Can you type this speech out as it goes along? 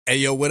Hey,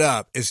 yo, what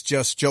up? It's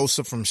just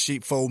Joseph from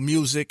Sheepfold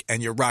Music,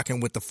 and you're rocking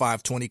with the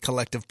 520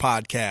 Collective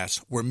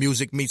Podcast, where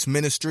music meets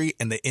ministry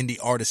and the indie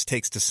artist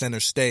takes the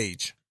center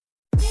stage.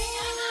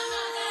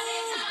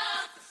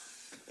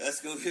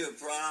 That's gonna be a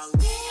problem.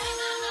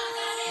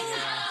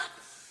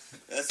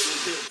 That's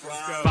gonna be a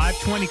problem.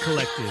 520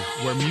 Collective,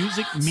 where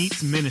music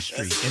meets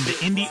ministry and the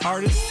indie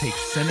artist takes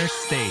center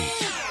stage.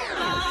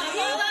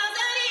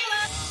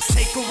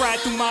 Take a ride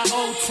through my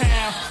old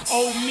town,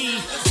 old me,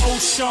 old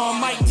Sean,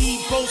 might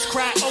need boats,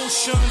 cry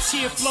oceans,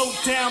 here float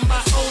down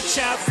my old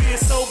child fear,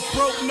 so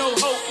broke, no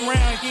hope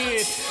round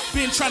here,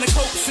 been trying to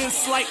cope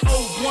since like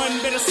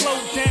 01, better slow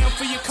down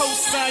for your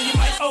cosign, you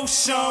might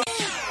ocean.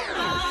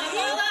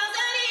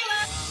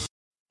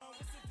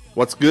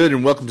 What's good,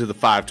 and welcome to the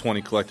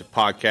 520 Collective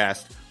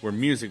Podcast, where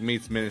music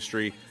meets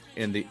ministry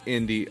and the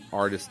indie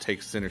artist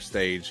takes center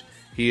stage.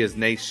 He is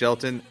Nate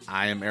Shelton,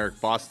 I am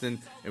Eric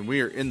Boston, and we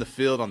are in the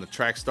field on the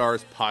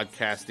Trackstars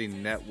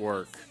Podcasting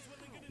Network.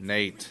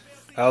 Nate.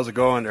 How's it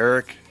going,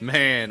 Eric?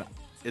 Man,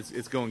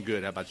 it's going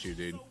good. How about you,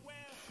 dude?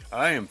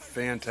 I am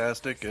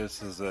fantastic.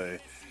 This is a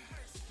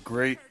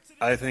great,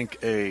 I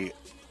think, not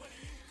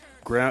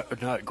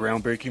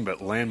groundbreaking,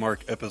 but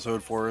landmark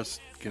episode for us.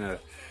 Gonna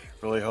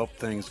really help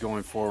things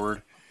going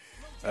forward.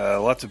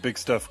 Lots of big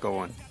stuff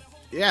going.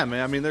 Yeah,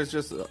 man. I mean, there's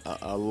just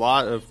a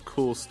lot of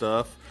cool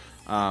stuff.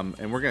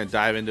 And we're going to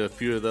dive into a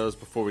few of those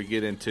before we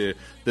get into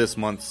this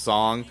month's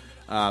song.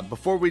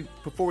 Before we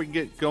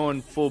get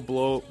going full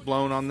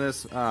blown on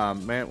this,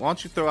 man, why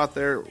don't you throw out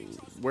there,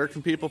 where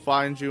can people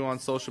find you on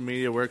social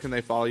media? Where can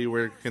they follow you?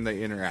 Where can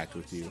they interact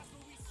with you?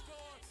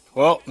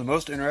 Well, the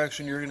most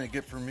interaction you're going to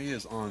get from me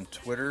is on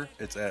Twitter.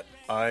 It's at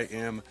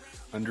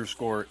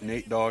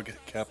 @IM_NateDog,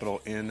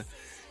 capital N,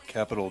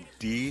 capital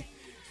D.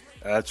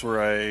 That's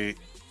where I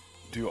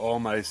do all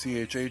my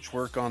CHH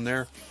work on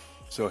there.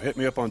 So hit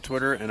me up on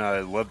Twitter, and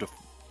I'd love to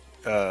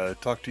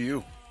talk to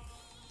you.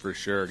 For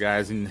sure,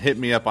 guys. And hit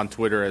me up on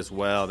Twitter as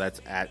well. That's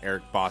at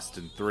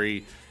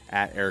EricBoston3,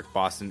 at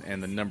EricBoston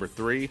and the number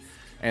 3.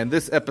 And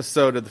this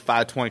episode of the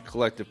 520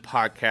 Collective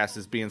Podcast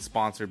is being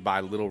sponsored by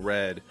Little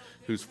Red,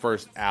 whose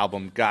first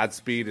album,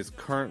 Godspeed, is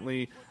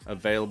currently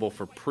available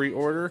for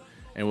pre-order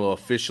and will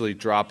officially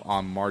drop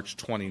on March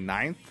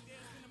 29th.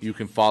 You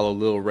can follow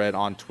Little Red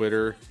on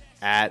Twitter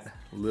at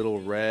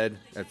Little Red,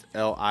 that's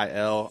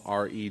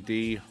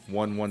LILRED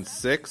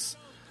 116,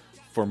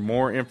 for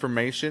more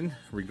information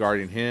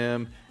regarding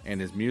him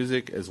and his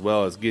music, as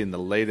well as getting the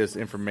latest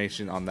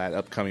information on that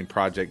upcoming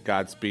project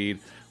Godspeed,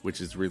 which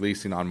is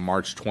releasing on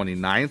March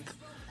 29th.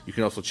 You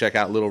can also check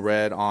out Little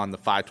Red on the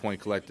 520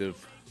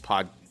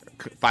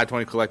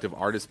 Collective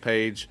artist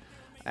page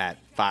at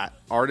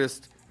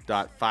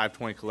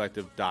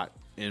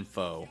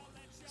artist.520collective.info.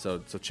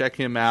 So check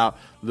him out.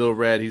 Little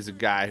Red, he's a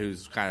guy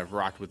who's kind of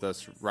rocked with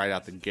us right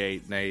out the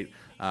gate, Nate.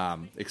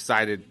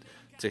 Excited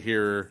to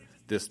hear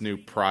this new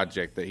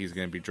project that he's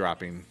going to be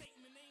dropping.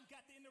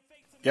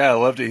 Yeah, I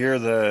love to hear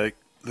the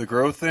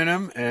growth in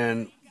him,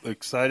 and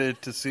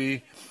excited to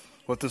see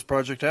what this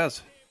project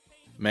has.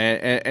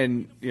 Man,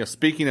 and you know,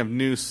 speaking of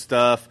new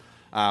stuff,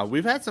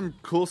 we've had some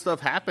cool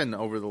stuff happen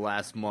over the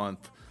last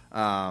month.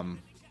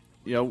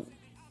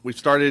 We've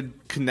started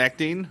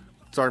connecting,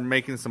 started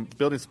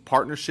building some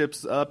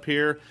partnerships up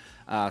here.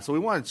 So we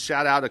wanted to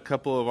shout out a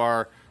couple of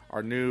our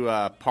new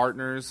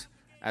partners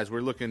as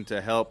we're looking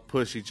to help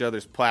push each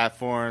other's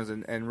platforms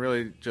and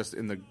really just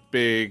in the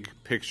big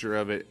picture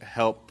of it,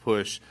 help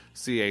push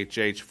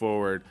CHH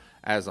forward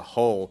as a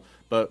whole.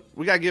 But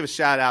we got to give a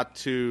shout out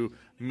to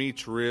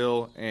Meech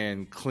Real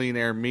and Clean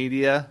Air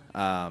Media.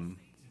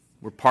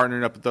 We're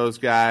partnering up with those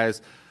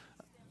guys.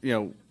 You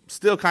know,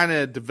 still kind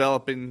of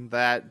developing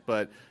that,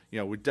 but you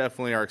know, we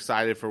definitely are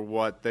excited for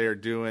what they're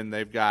doing.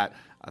 They've got,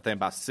 I think,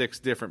 about 6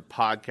 different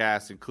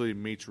podcasts,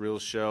 including Meech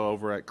Real's show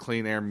over at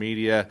Clean Air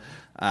Media.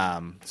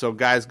 So,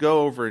 guys,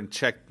 go over and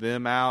check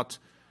them out.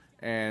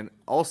 And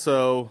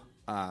also,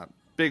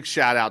 big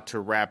shout out to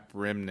Rap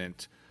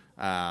Remnant.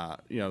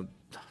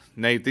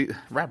 Nate,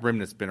 Rap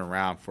Remnant's been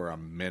around for a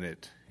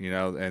minute,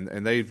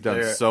 and they've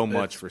done so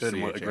much for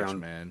CHH,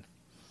 man.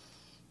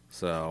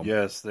 So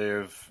yes,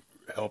 they've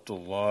helped a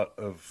lot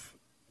of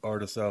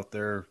artists out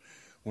there.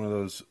 One of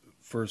those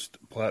first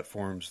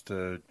platforms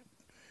to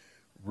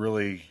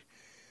really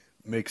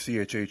make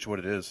CHH what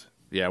it is.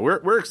 Yeah,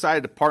 we're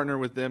excited to partner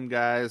with them,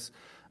 guys.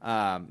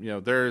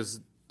 There's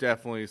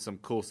definitely some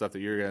cool stuff that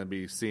you're going to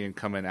be seeing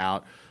coming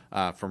out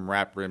from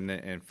Rap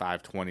Remnant and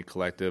 520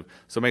 Collective.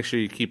 So make sure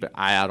you keep an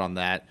eye out on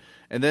that.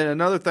 And then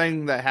another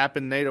thing that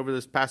happened, Nate, over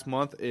this past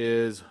month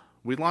is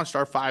we launched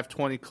our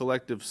 520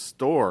 Collective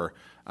store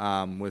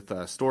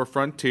with Store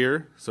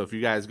Frontier. So if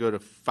you guys go to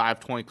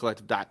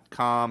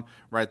 520collective.com,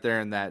 right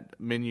there in that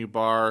menu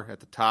bar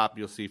at the top,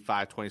 you'll see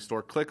 520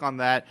 Store. Click on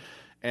that,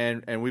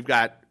 and we've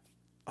got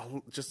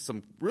just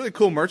some really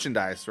cool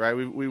merchandise, right?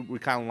 We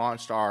kind of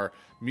launched our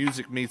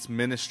Music Meets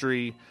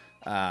Ministry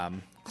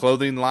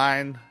clothing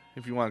line,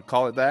 if you want to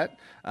call it that,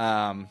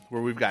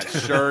 where we've got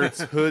shirts,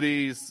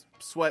 hoodies,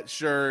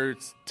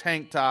 sweatshirts,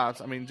 tank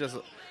tops. I mean, just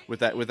with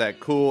that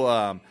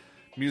cool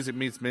Music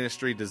Meets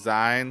Ministry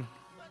design.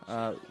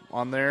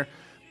 on there.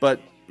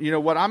 But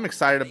what I'm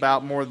excited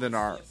about more than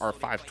our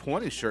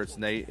 520 shirts,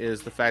 Nate,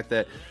 is the fact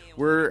that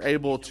we're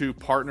able to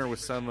partner with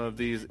some of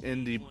these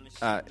indie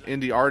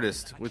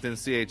artists within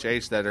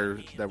CHH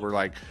that were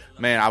like,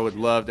 man, I would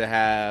love to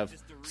have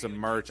some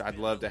merch. I'd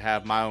love to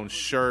have my own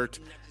shirt.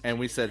 And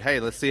we said, hey,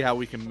 let's see how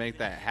we can make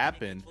that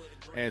happen.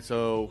 And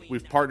so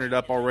we've partnered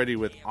up already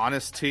with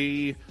Honest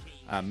T,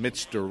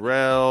 Mitch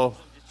Durrell,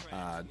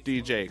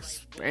 DJ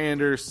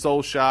Expander,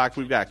 Soul Shock.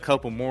 We've got a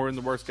couple more in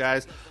the works,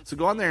 guys. So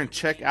go on there and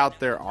check out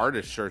their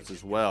artist shirts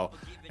as well.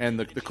 And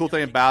the cool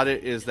thing about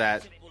it is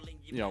that,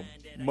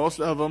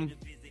 most of them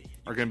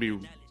are going to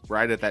be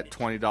right at that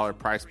 $20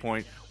 price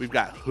point. We've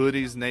got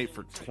hoodies, Nate,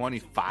 for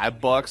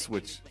 $25,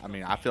 which,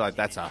 I feel like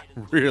that's a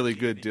really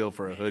good deal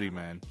for a hoodie,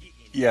 man.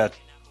 Yeah,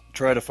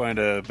 try to find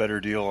a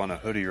better deal on a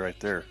hoodie right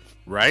there.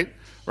 Right.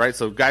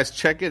 So, guys,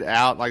 check it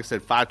out. Like I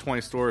said,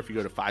 520 store. If you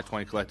go to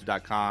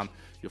 520collective.com,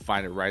 you'll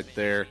find it right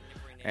there.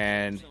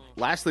 And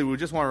lastly, we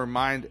just want to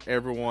remind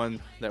everyone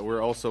that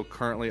we're also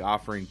currently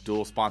offering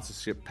dual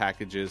sponsorship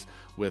packages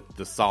with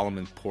the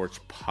Solomon's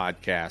Porch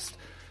podcast.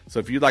 So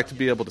if you'd like to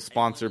be able to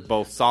sponsor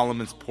both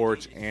Solomon's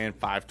Porch and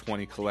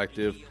 520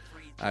 Collective,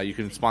 you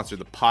can sponsor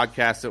the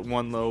podcast at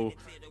one low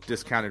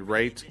discounted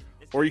rate,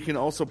 or you can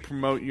also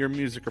promote your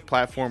music or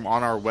platform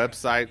on our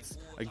websites.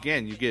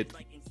 Again, you get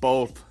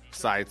both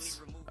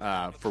sites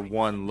for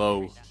one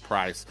low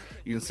price.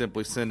 You can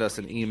simply send us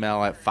an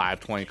email at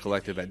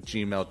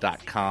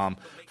 520collective@gmail.com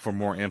for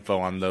more info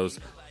on those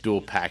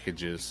dual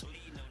packages.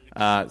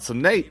 So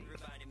Nate,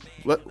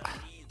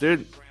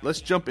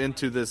 let's jump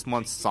into this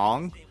month's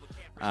song.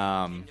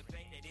 I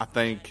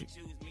think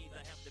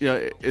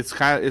it's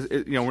kind of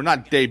we're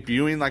not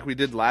debuting like we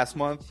did last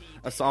month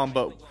a song,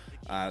 but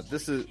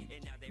this is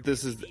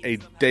a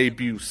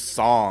debut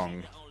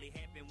song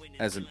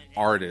as an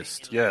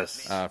artist.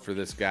 Yes, for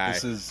this guy.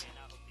 This is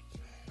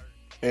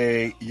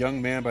a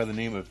young man by the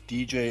name of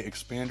DJ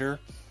Expander.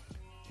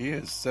 He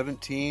is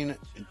 17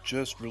 and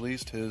just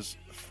released his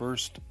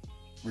first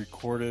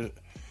recording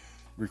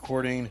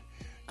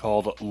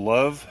called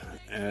Love,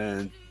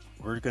 and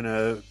we're going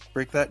to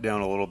break that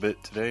down a little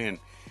bit today and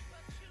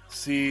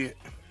see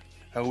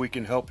how we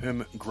can help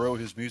him grow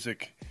his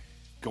music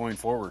going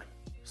forward.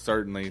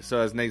 Certainly. So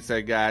as Nate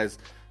said, guys,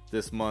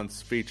 this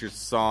month's featured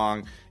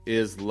song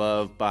is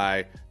Love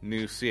by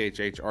new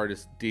CHH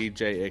artist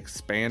DJ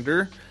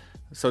Expander.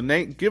 So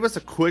Nate, give us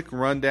a quick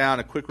rundown,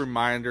 a quick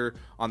reminder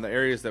on the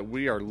areas that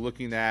we are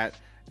looking at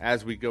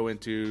as we go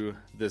into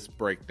this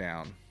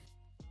breakdown.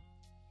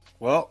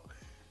 Well,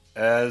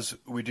 as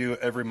we do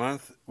every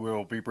month,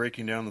 we'll be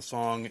breaking down the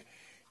song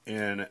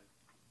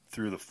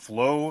through the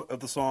flow of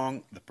the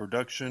song, the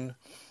production,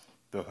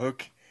 the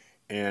hook,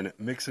 and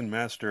mix and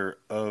master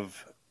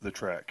of the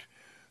track.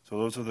 So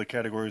those are the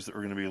categories that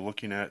we're going to be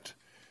looking at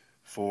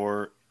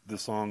for the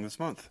song this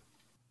month.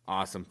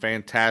 Awesome.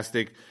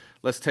 Fantastic.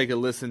 Let's take a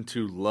listen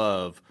to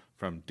Love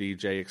from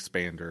DJ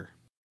Expander.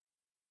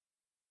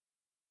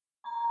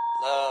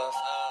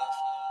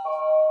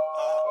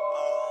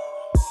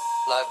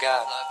 Love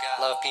God,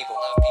 love people,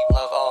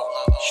 love all,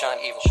 shun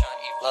evil.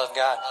 Love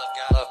God,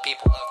 love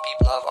people,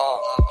 love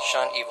all,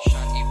 shun evil.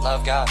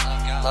 Love God,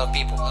 love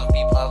people,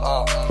 love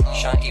all,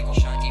 shun evil.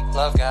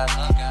 Love God,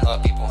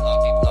 love people,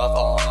 love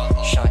all,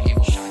 shun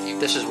evil.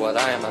 This is what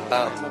I am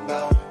about.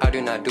 I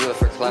do not do it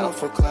for clout.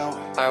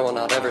 I will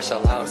not ever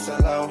sell out.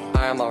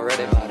 I am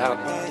already bought out.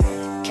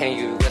 Can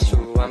you guess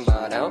who I'm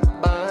bought out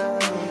by?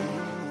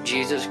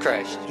 Jesus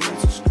Christ.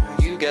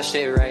 You guessed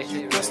it right.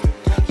 He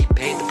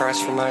paid the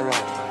price for my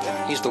life.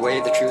 He's the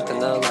way, the truth,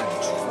 and the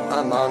life.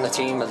 I'm on the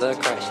team of the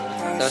Christ.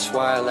 That's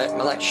why I let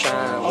my light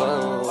shine.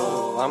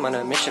 Whoa, I'm on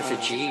a mission for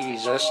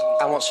Jesus.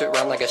 I won't sit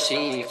around like a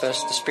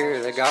Cephas. The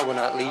Spirit of God will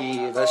not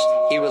leave us.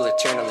 He will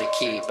eternally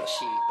keep us.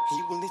 He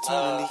will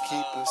eternally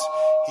keep us.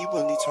 He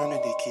will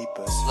eternally keep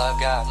us. Love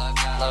God,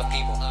 love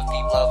people,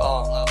 love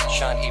all,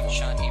 shun evil.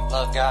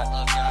 Love God,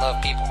 love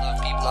people,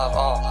 love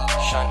all,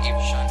 shun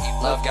evil.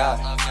 Love God,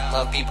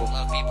 love people,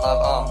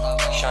 love all,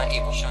 shun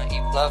evil.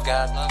 Love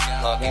God,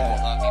 love people,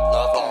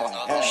 love all,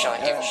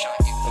 shun evil.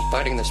 I'm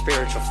fighting the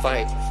spiritual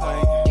fight.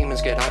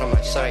 Demons get out of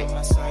my sight.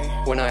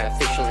 When I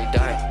officially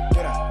die,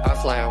 I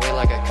fly away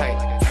like a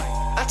kite.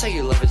 I tell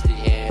you love is the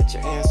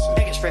answer.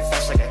 Make it spread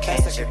fast like a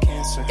cancer.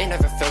 It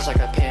never feels like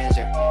a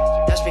panzer.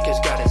 That's because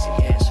God is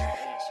the answer.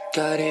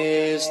 God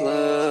is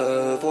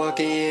love, walk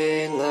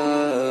in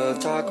love,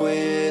 talk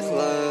with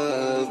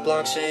love,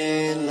 blocks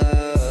in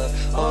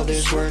love. All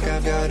this work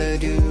I've gotta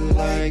do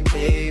like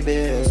pay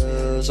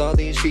bills. All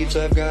these peeps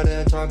I've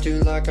gotta talk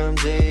to like I'm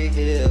Jay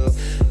Hill.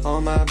 All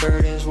my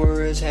burdens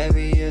were as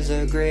heavy as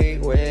a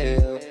great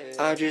whale.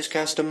 I just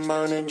cast them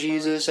on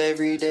Jesus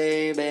every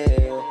day,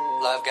 bail.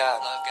 Love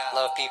God,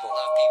 love people,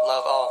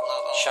 love all,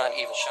 shun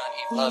evil.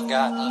 Love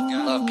God,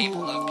 love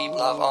people,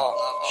 love all,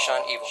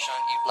 shun evil.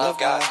 Love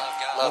God,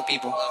 love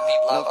people,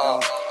 love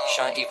all,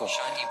 shun evil.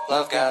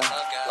 Love God,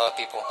 love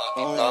people,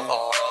 love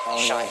all,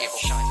 shun evil.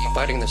 I'm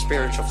fighting the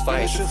spiritual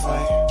fight.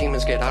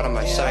 Demons get out of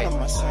my sight.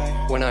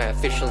 When I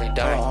officially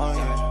die,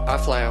 I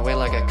fly away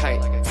like a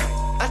kite.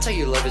 I tell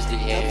you love is the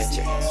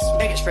answer. answer.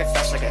 Make it spread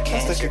fast like a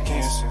cancer. like a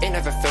cancer. It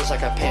never feels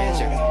like a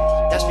panzer.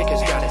 That's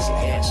because God is the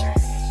answer.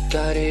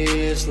 God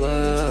is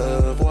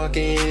love, walk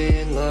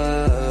in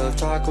love,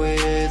 talk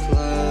with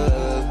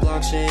love,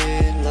 blocks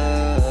in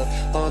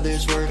love. All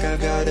this work I've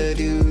gotta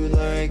do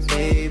like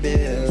pay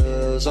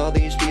bills. All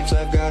these peeps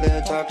I've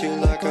gotta talk to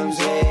like I'm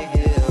Zay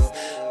Hill.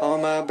 All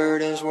my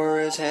burdens were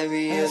as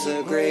heavy as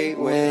a great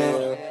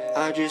whale.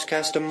 I just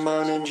cast them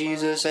on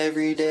Jesus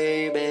every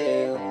day,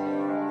 bail.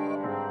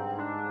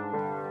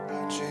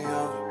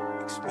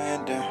 J.O.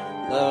 Expander.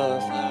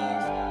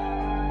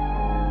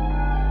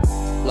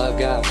 Love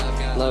God,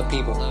 love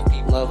people,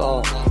 love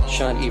all,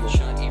 shun evil.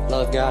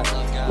 Love God,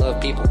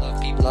 love people,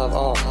 love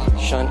all,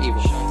 shun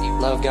evil.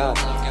 Love God,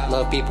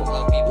 love people,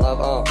 love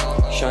all,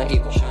 shun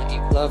evil.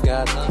 Love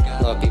God,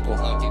 love people,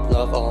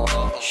 love all,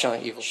 shun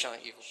evil.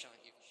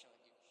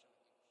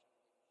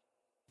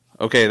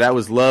 Okay, that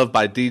was Love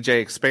by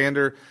DJ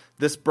Expander.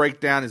 This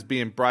breakdown is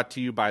being brought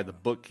to you by the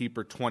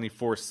Bookkeeper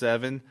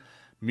 24/7.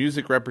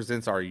 Music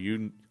represents our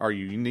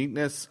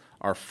uniqueness,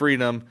 our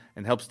freedom,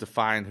 and helps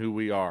define who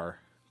we are.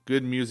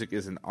 Good music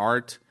is an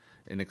art,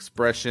 an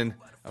expression,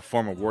 a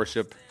form of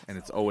worship, and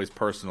it's always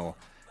personal.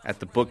 At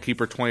the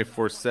Bookkeeper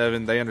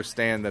 24/7, they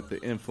understand that the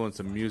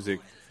influence of music,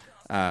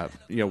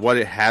 what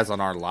it has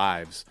on our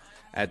lives.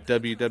 At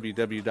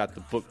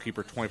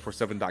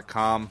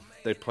www.thebookkeeper247.com,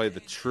 they play the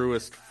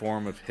truest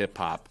form of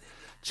hip-hop.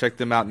 Check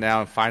them out now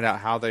and find out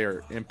how they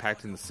are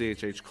impacting the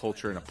CHH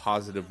culture in a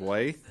positive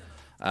way.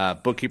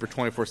 Bookkeeper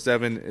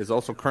 24/7 is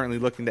also currently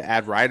looking to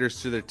add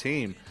writers to their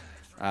team.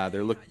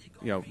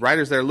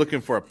 Writers that are looking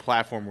for a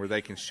platform where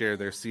they can share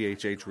their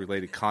CHH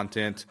related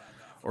content,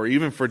 or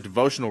even for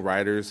devotional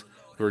writers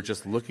who are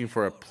just looking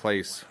for a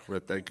place where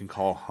they can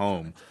call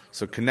home.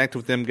 So connect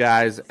with them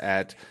guys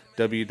at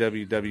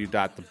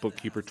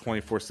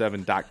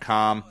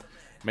www.thebookkeeper247.com.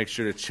 Make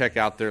sure to check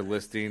out their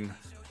listing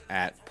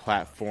at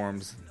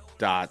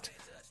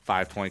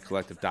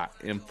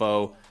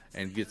platforms.520collective.info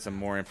and get some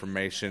more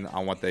information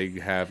on what they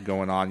have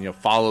going on.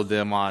 Follow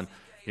them on,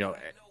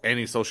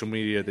 any social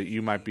media that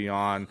you might be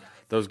on.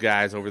 Those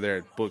guys over there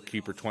at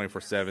Bookkeeper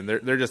 24/7,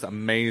 they're just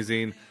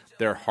amazing.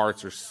 Their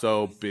hearts are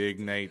so big,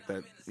 Nate,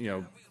 that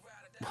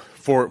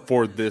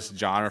for this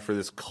genre, for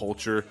this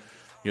culture,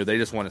 they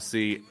just want to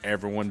see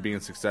everyone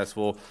being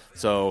successful.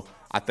 So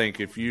I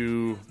think if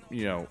you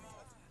love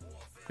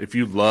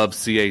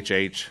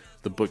CHH,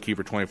 the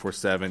Bookkeeper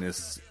 24/7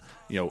 is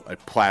a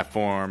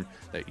platform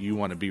that you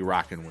want to be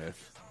rocking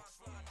with.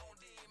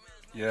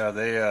 Yeah,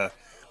 they are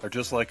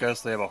just like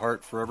us. They have a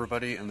heart for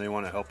everybody, and they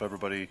want to help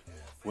everybody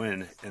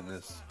win in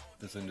this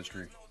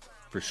industry.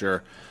 For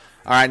sure.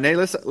 All right, Nate,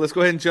 let's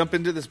go ahead and jump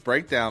into this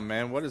breakdown,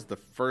 man. What is the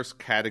first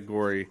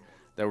category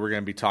that we're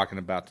going to be talking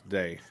about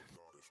today?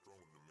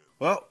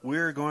 Well,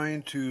 we're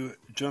going to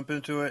jump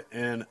into it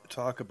and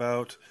talk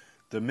about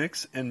the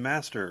mix and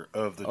master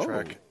of the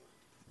track.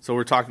 So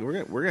we're talking.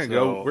 We're gonna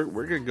go.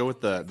 We're gonna go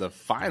with the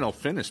final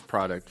finished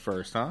product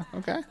first, huh?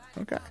 Okay.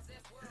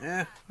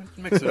 Yeah,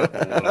 mix it up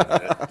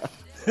a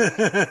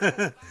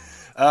little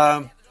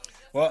bit.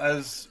 Well,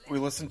 as we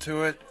listened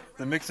to it,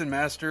 the mix and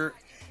master,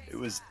 it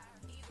was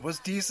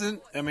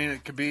decent. I mean,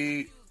 it could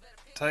be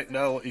tightened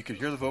out. You could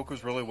hear the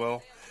vocals really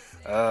well.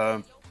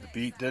 The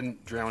beat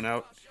didn't drown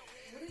out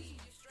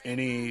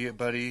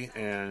anybody,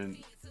 and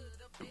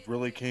it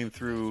really came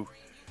through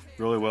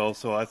really well.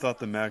 So I thought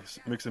the mix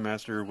and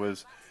master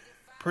was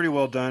pretty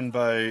well done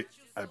by,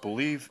 I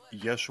believe,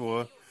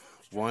 Yeshua.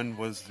 One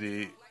was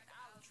the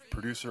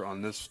producer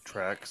on this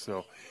track,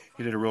 so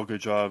he did a real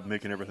good job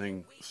making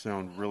everything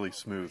sound really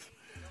smooth.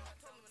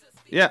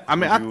 Yeah, I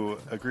mean, do you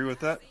agree with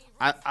that?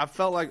 I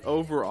felt like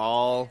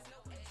overall,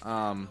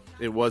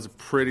 it was a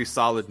pretty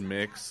solid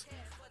mix.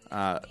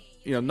 Not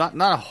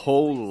a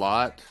whole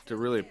lot to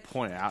really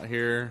point out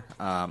here.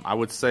 I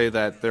would say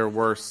that there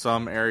were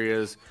some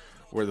areas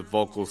where the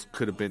vocals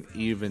could have been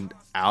evened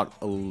out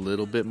a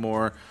little bit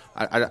more.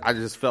 I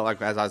just felt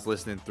like as I was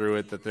listening through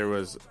it that there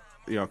was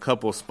a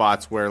couple of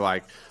spots where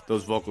like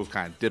those vocals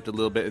kind of dipped a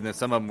little bit, and then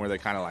some of them where they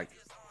kind of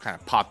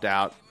popped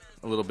out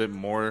a little bit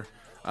more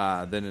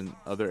than in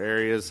other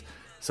areas.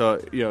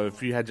 So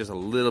if you had just a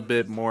little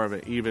bit more of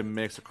an even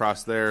mix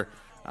across there,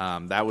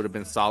 that would have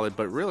been solid.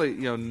 But really,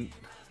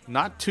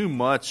 not too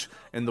much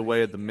in the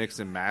way of the mix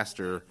and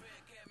master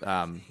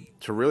to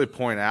really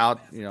point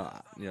out.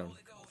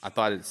 I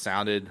thought it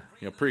sounded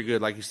pretty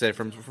good, like you said,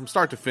 from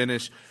start to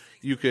finish.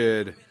 You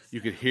could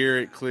hear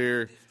it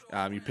clear.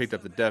 You picked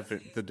up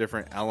the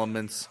different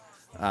elements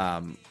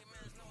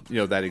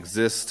that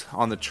exist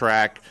on the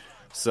track.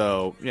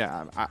 So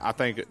yeah, I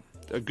think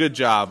a good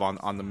job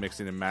on the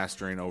mixing and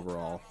mastering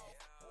overall.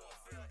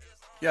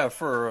 Yeah,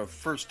 for a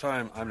first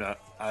time,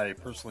 I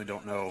personally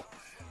don't know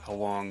how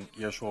long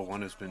Yeshua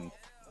One has been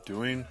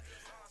doing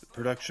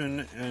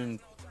production and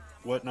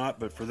whatnot,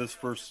 but for this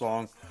first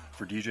song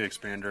for DJ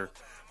Expander,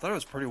 I thought it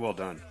was pretty well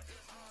done.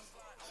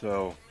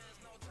 So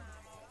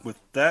with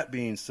that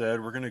being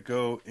said, we're going to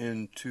go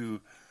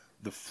into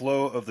the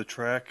flow of the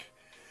track.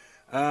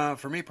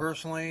 For me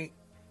personally,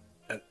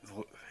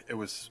 it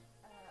was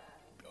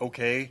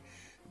okay,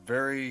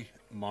 very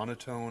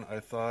monotone, I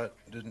thought.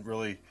 Didn't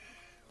really,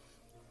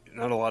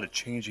 not a lot of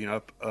changing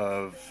up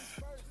of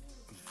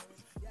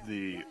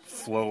the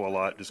flow a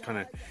lot. Just kind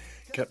of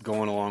kept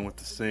going along with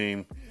the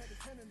same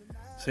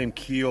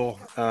keel.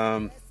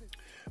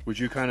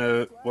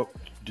 What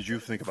did you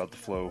think about the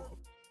flow?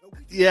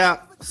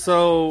 Yeah,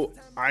 so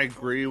I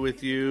agree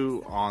with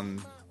you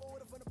on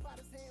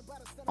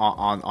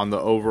the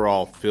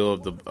overall feel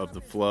of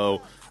the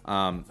flow.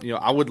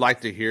 I would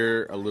like to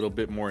hear a little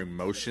bit more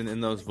emotion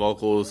in those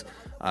vocals.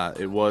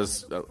 It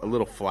was a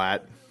little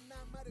flat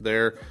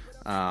there.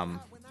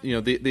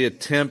 The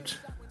attempt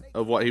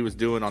of what he was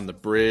doing on the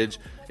bridge,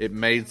 it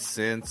made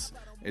sense.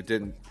 It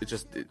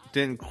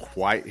didn't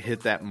quite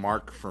hit that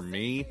mark for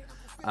me.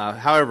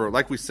 However,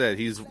 like we said,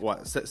 he's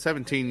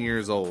 17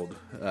 years old,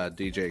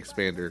 DJ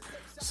Expander.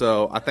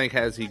 So I think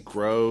as he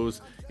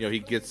grows, he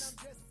gets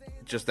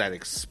just that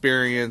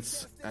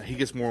experience. He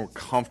gets more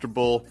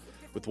comfortable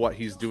with what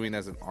he's doing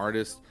as an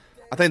artist.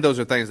 I think those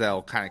are things that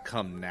will kind of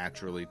come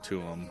naturally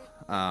to him.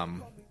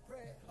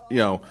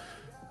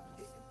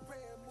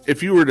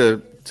 If you were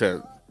to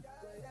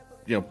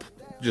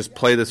just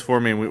play this for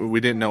me and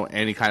we didn't know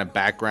any kind of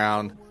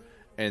background,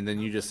 and then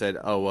you just said,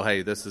 oh, well,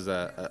 hey, this is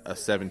a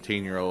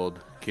 17-year-old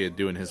kid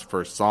doing his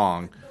first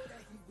song,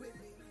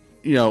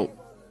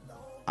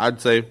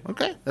 I'd say,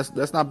 okay,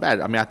 that's not bad.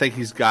 I mean, I think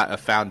he's got a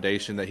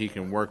foundation that he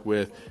can work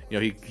with.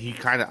 He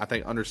kind of, I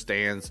think,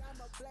 understands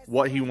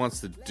what he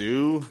wants to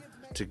do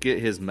to get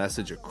his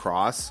message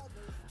across.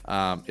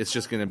 It's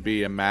just going to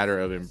be a matter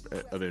of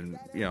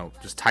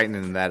just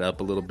tightening that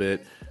up a little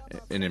bit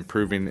and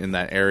improving in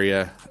that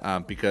area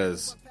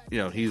because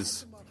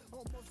he's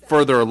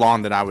further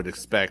along than I would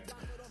expect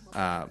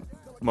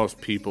most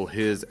people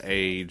his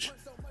age,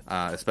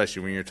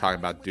 especially when you're talking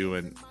about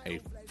doing a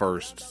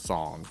first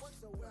song.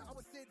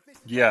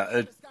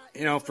 Yeah,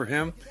 for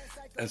him,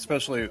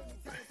 especially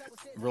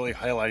really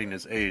highlighting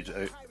his age.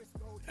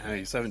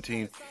 He's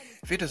 17.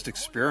 If he just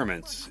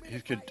experiments, he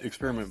could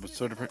experiment with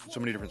so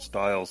many different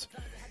styles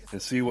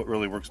and see what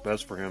really works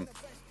best for him.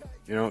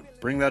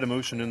 Bring that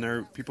emotion in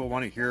there. People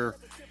want to hear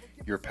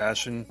your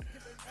passion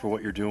for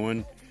what you're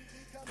doing.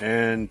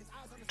 And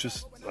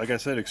just, like I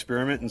said,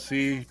 experiment and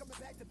see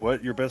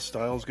what your best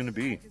style is going to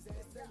be.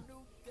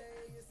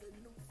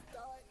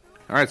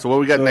 All right, so what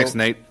we got next,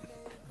 Nate?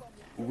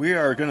 We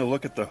are going to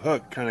look at the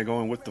hook, kind of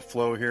going with the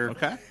flow here.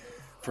 Okay.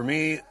 For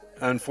me,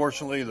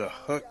 unfortunately, the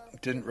hook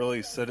didn't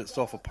really set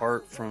itself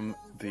apart from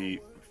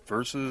the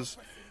verses.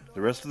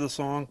 The rest of the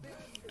song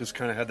just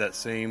kind of had that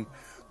same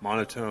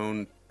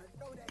monotone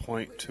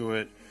point to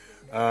it.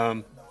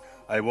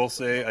 I will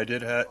say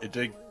it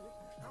did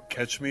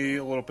catch me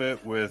a little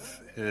bit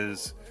with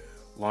his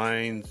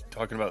lines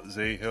talking about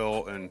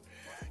Zahil, and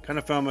kind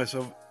of found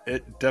myself,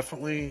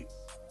 the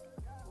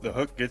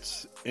hook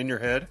gets in your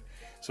head,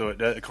 so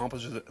it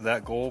accomplishes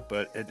that goal,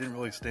 but it didn't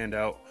really stand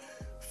out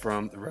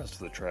from the rest of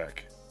the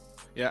track.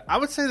 Yeah, I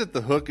would say that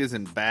the hook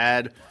isn't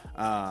bad.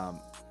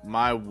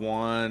 My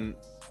one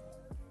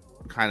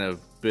kind of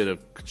bit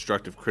of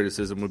constructive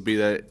criticism would be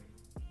that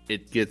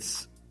it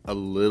gets a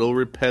little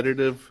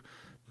repetitive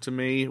to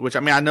me, which,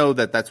 I know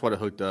that that's what a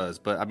hook does,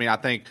 but I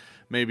think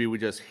maybe we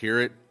just hear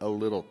it a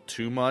little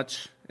too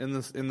much in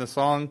the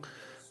song.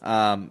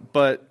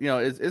 But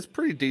it's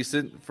pretty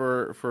decent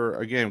for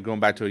again, going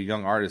back to a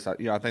young artist.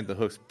 I think the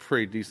hook's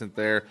pretty decent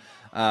there.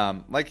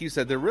 Like you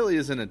said, there really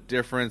isn't a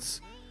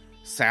difference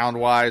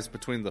sound-wise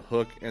between the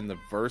hook and the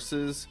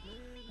verses,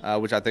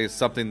 which I think is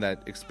something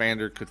that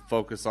Expander could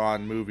focus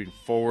on moving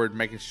forward,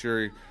 making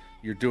sure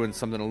you're doing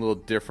something a little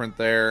different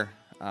there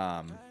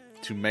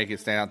to make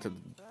it stand out, to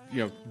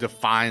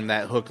define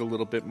that hook a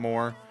little bit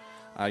more.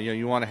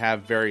 You want to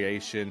have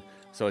variation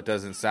so it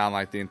doesn't sound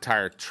like the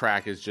entire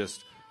track is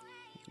just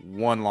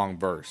one long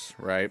verse,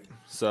 right?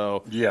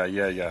 So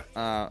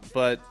yeah.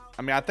 But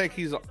I think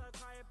he's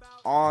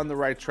on the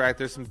right track.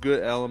 There's some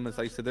good elements,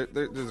 like you said.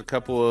 There's a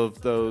couple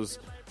of those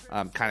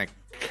kind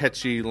of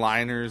catchy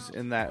liners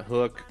in that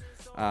hook.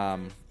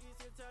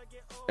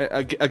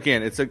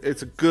 Again, it's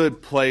a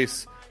good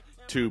place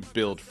to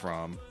build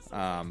from.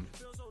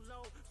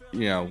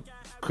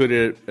 Could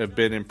it have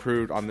been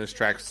improved on this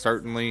track?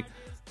 Certainly,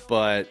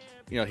 but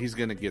he's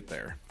going to get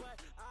there.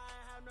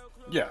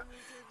 Yeah,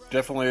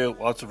 definitely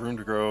lots of room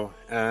to grow,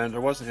 and there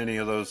wasn't any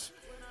of those.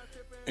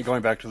 And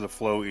going back to the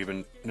flow,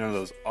 even none of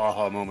those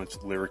aha moments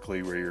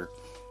lyrically where you're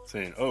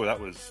saying, "Oh, that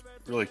was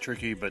really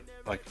tricky." But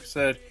like you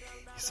said,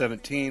 he's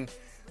 17.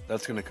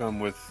 That's going to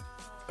come with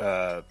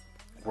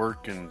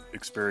work and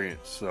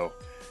experience. So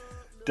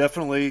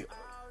definitely,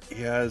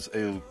 he has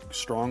a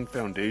strong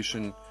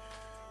foundation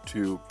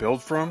to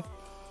build from.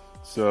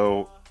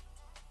 So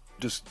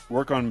just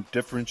work on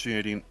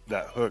differentiating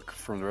that hook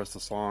from the rest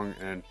of the song,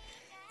 and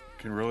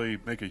can really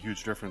make a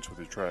huge difference with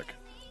your track.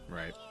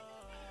 Right.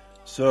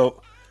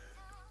 So,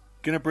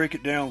 gonna break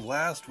it down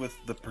last with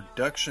the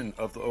production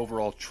of the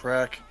overall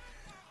track.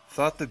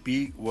 Thought the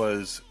beat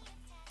was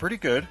pretty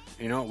good.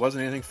 It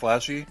wasn't anything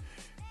flashy.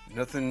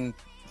 Nothing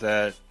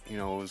that,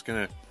 was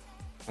gonna,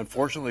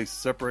 unfortunately,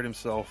 separate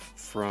himself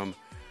from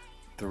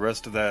the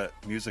rest of that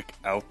music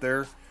out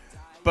there.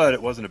 but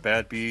it wasn't a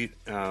bad beat.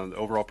 The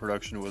overall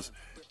production was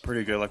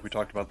pretty good. Like we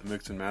talked about, the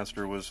mix and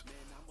master was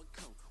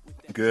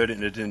good,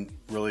 and it didn't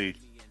really,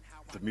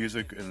 the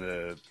music and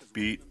the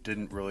beat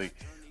didn't really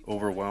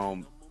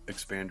overwhelm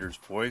Expander's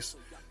voice.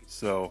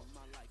 So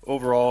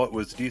overall, it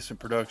was decent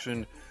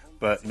production,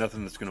 but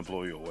nothing that's going to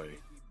blow you away.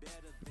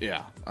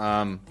 Yeah.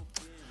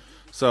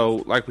 So,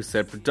 like we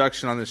said,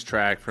 production on this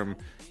track from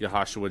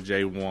Yahashua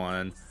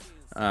J1.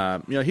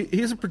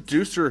 He's a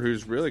producer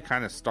who's really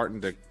kind of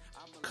starting to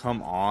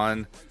come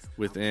on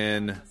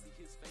within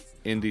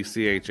Indie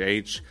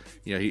CHH.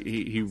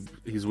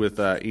 He's with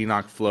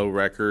Enoch Flow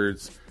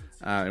Records,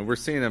 and we're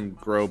seeing him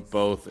grow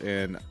both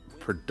in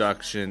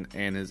production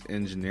and his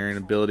engineering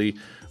ability,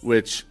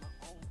 which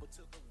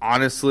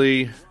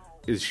honestly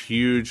is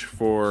huge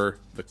for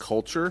the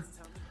culture,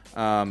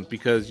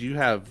 because you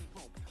have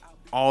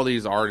all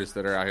these artists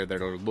that are out here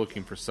that are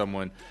looking for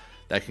someone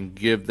that can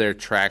give their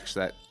tracks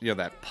that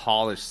that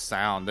polished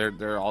sound.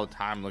 They're all the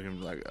time looking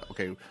like,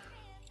 okay,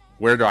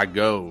 where do I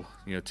go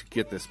to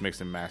get this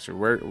mix and master?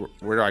 Where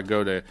do I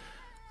go to?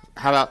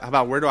 How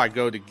about where do I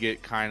go to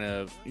get kind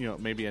of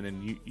maybe a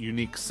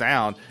unique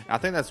sound? And I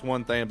think that's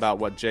one thing about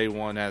what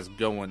J1 has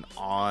going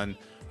on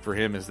for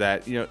him, is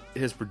that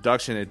his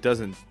production, it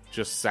doesn't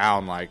just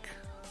sound like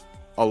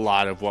a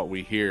lot of what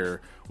we hear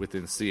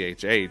within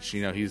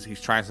CHH.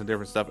 He's trying some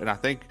different stuff, and I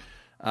think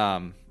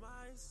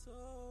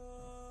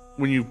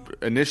when you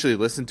initially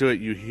listen to it,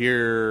 you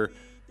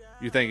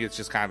think it's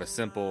just kind of a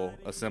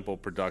simple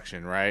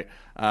production, right?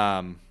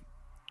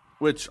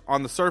 Which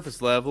on the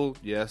surface level,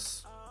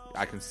 yes,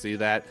 I can see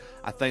that.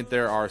 I think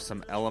there are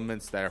some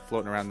elements that are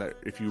floating around that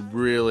if you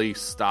really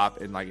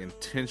stop and like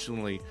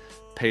intentionally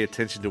pay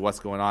attention to what's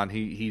going on,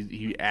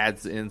 he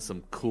adds in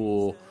some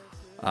cool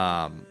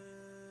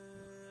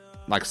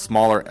like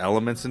smaller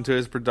elements into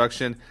his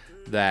production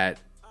that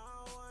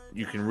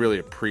you can really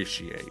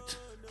appreciate.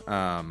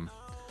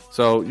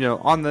 So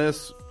on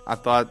this, I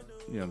thought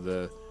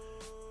the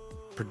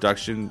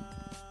production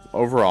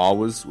overall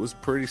was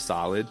pretty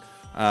solid.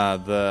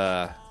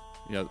 I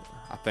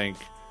think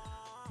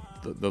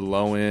the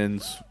low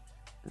ends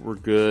were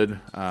good.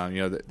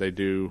 They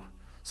do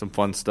some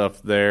fun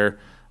stuff there.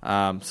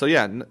 So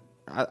yeah,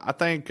 I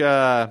think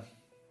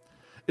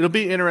it'll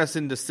be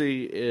interesting to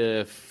see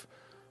if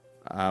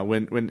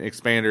when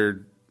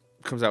Expander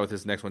comes out with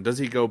his next one, does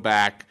he go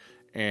back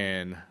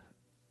and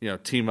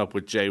team up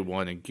with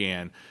J1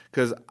 again?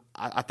 Because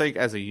I think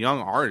as a young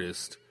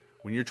artist,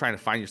 when you're trying to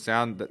find your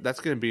sound,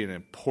 that's going to be an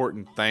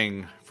important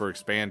thing for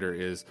Expander.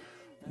 Is,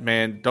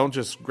 man, don't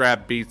just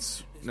grab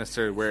beats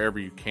necessarily wherever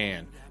you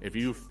can. If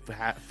you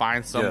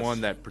find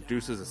someone that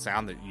produces a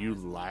sound that you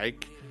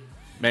like,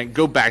 man,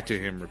 go back to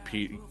him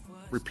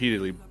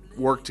repeatedly.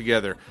 Work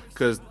together,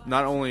 because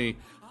not only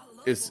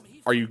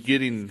are you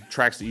getting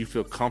tracks that you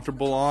feel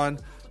comfortable on,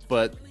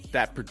 but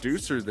that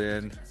producer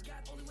then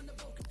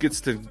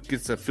gets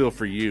a feel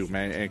for you,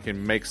 man, and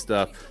can make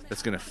stuff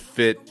that's going to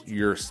fit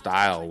your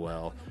style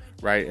well,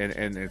 right?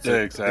 And it's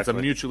it's a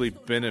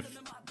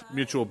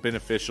mutual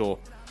beneficial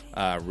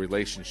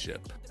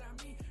relationship.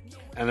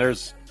 And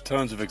there's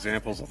tons of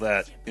examples of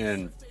that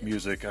in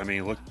music. I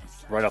mean, look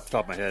right off the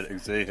top of my head,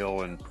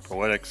 Exahil and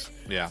Poetics,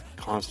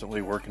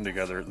 constantly working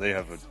together. They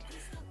have an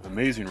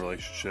amazing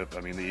relationship.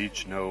 I mean, they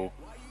each know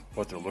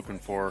what they're looking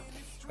for.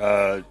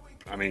 I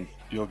mean,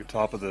 you look at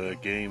top of the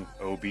game,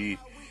 OB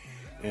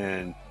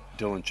and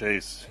Dylan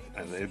Chase,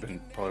 and they've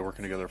been probably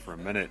working together for a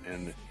minute,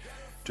 and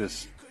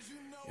just,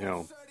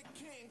 you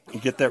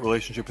get that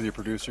relationship with your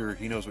producer.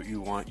 He knows what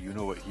you want, you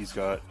know what he's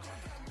got,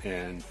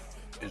 and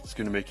it's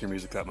going to make your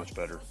music that much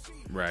better.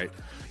 Right.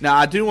 Now,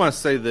 I do want to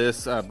say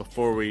this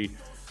before we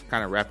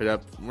kind of wrap it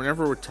up.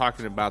 Whenever we're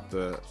talking about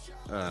the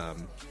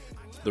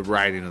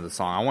writing of the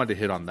song, I wanted to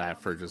hit on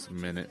that for just a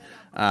minute.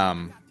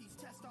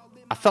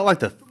 I felt like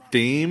the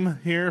theme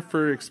here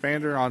for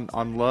Expander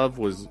on Love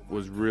was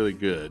really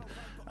good.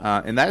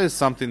 And that is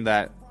something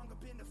that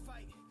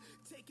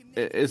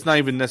it's not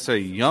even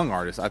necessarily young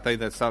artists. I think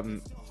that's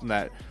something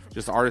that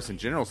just artists in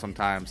general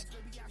sometimes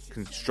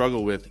can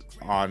struggle with,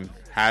 on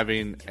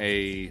having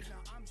a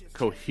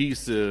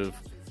cohesive,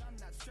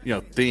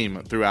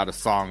 theme throughout a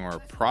song or a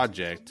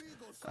project.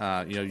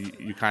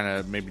 You kind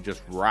of maybe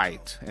just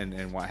write,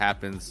 and what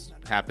happens,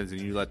 and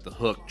you let the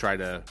hook try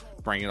to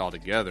bring it all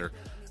together.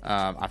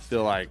 I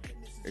feel like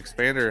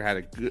Expander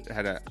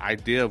had an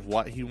idea of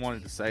what he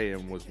wanted to say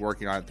and was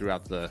working on it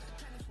throughout the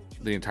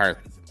entire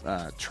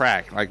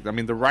track. Like, I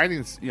mean, the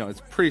writing's,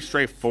 it's pretty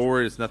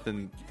straightforward. It's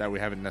nothing that we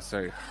haven't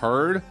necessarily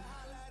heard,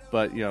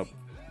 but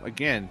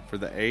again, for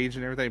the age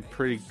and everything,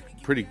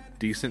 pretty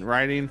decent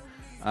writing.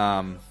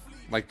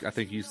 Like I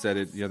think you said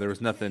it, there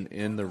was nothing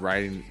in the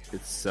writing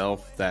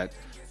itself that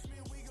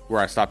where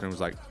I stopped and was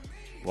like,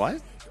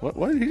 what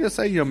did he just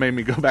say? Made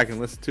me go back and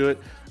listen to it.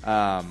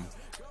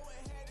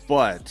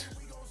 But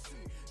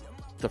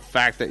the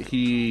fact that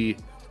he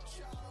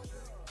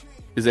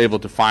is able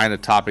to find a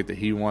topic that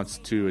he wants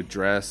to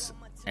address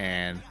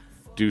and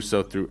do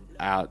so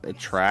throughout a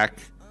track,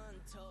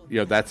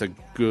 that's a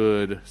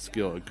good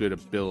skill, a good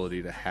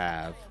ability to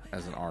have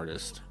as an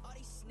artist.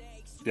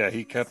 Yeah,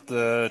 he kept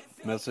the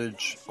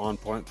message on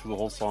point through the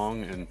whole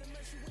song and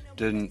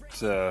didn't.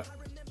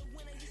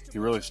 He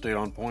really stayed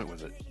on point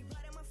with it.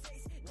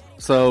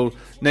 So,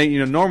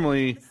 Nate,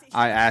 normally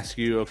I ask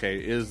you, okay,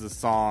 is the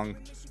song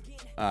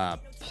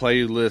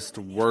playlist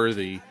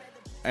worthy?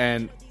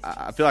 And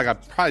I feel like I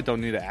probably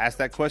don't need to ask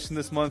that question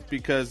this month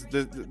because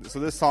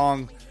this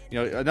song,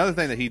 another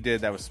thing that he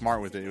did that was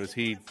smart with it was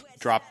he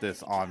dropped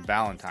this on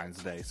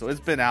Valentine's Day. So it's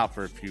been out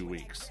for a few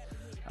weeks.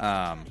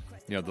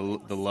 The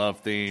love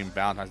theme,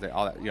 Valentine's Day,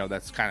 all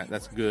that,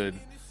 that's good,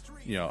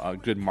 a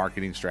good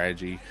marketing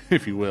strategy,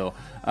 if you will.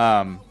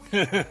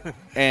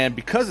 And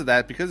because of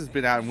that, because it's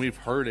been out and we've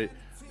heard it,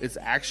 it's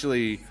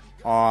actually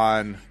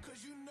on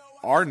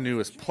our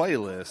newest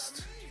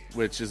playlist,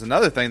 which is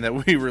another thing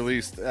that we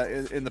released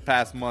in the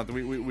past month.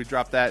 We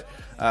dropped that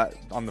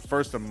on the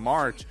 1st of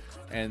March.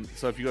 And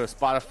so if you go to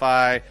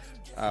Spotify,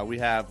 we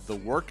have the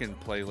Workin'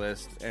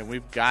 playlist, and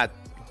we've got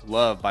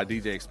Love by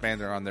DJ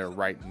Expander on there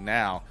right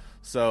now.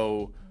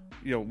 So,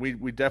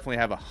 we definitely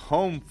have a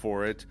home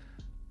for it.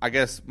 I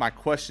guess my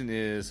question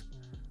is,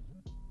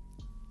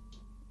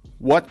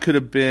 what could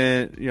have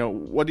been,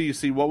 what do you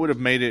see? What would have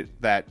made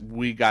it that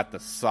we got the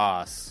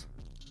sauce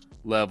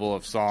level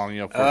of song,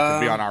 for it to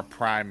be on our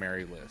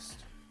primary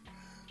list?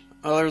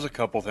 Oh, there's a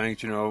couple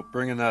things,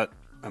 bringing that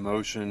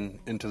emotion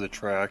into the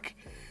track.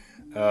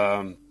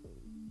 Nothing.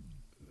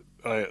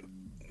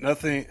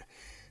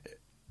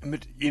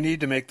 You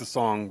need to make the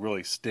song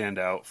really stand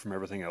out from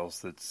everything else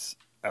that's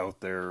out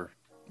there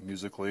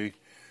musically,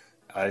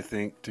 I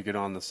think, to get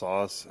on the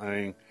sauce. I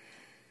mean,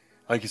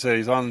 like you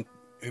said,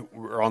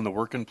 we're on the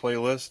Workin'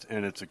 playlist,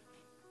 and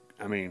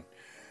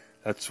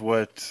that's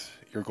what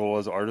your goal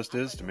as an artist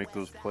is, to make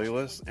those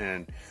playlists,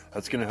 and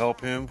that's going to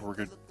help him.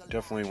 We're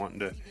definitely wanting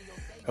to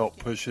help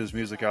push his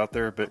music out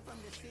there, but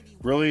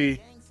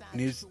really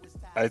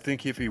I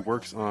think if he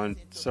works on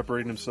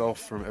separating himself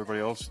from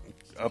everybody else,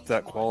 up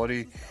that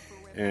quality,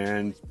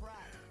 and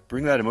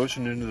bring that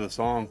emotion into the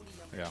song,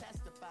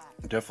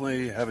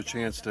 definitely have a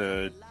chance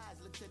to.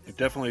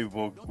 Definitely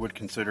would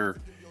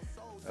consider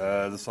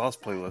the sauce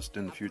playlist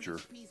in the future.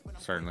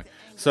 Certainly.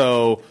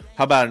 So,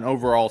 how about an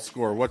overall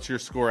score? What's your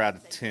score out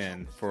of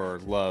 10 for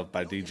Love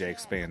by DJ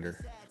Expander?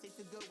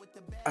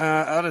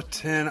 Out of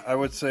 10, I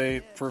would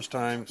say first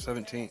time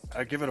 17.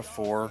 I give it a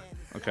 4.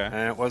 Okay.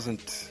 And it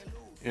wasn't,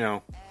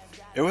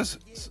 it was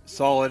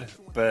solid,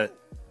 but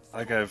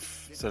like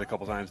I've said a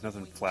couple times,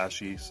 nothing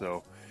flashy.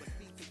 So,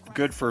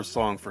 good first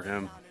song for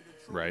him.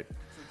 Right.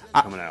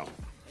 Coming out.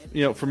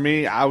 For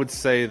me, I would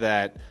say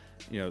that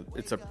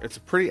it's a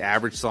pretty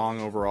average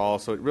song overall.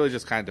 So it really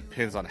just kind of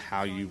depends on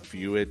how you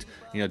view it.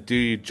 Do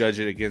you judge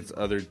it against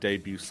other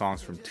debut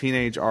songs from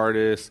teenage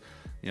artists?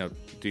 Do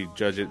you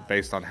judge it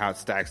based on how it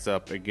stacks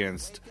up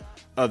against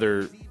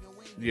other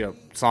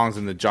songs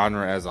in the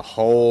genre as a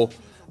whole?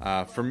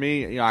 For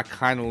me, I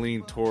kind of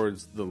lean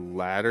towards the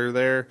latter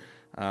there.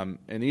 And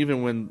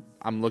even when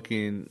I'm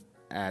looking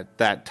at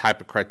that type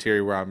of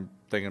criteria where I'm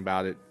thinking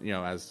about it,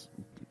 as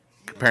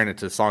comparing it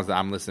to songs that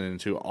I'm listening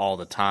to all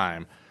the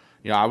time,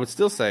 I would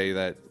still say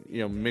that,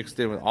 mixed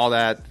in with all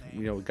that,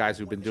 guys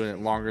who've been doing it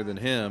longer than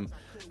him,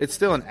 it's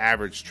still an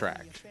average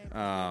track.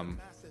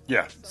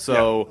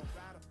 So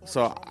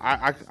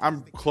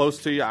I'm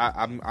close to you.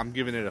 I'm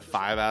giving it a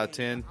 5 out of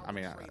 10. I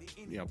mean,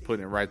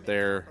 putting it right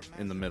there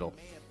in the middle.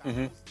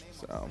 Mm-hmm.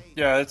 So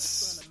yeah,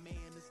 it's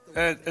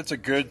a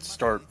good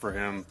start for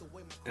him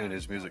in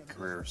his music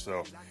career.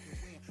 So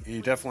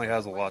he definitely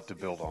has a lot to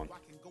build on.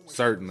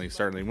 Certainly.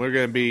 We're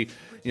going to be,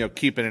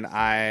 keeping an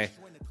eye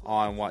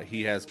on what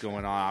he has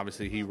going on.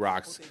 Obviously, he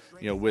rocks,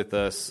 with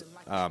us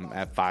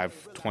at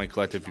 520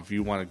 Collective. If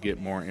you want to get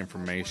more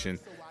information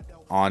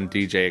on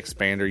DJ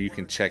Expander, you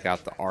can check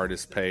out the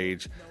artist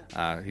page.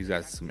 He's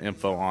got some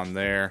info on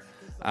there.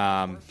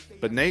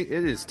 But Nate,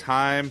 it is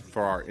time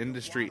for our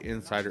industry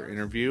insider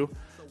interview.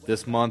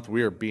 This month,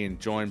 we are being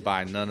joined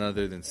by none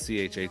other than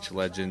CHH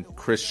legend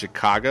Chris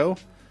Chicago.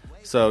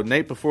 So,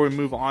 Nate, before we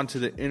move on to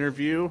the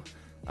interview,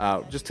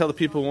 just tell the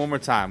people one more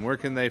time, where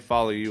can they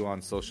follow you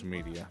on social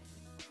media?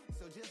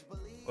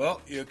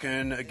 Well, you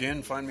can,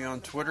 again, find me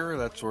on Twitter.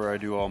 That's where I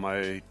do all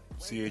my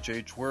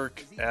CHH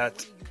work,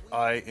 at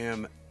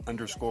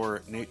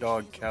 @IM_Nate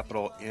Dogg,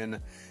 capital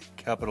N,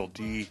 capital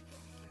D.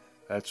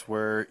 That's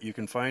where you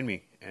can find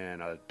me,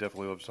 and I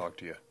definitely love to talk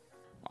to you.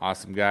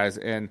 Awesome, guys.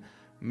 And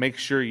make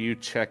sure you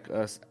check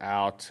us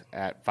out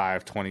at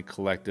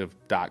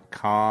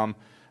 520collective.com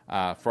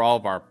for all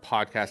of our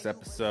podcast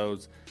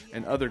episodes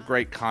and other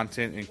great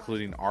content,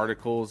 including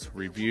articles,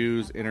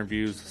 reviews,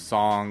 interviews,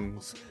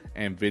 songs,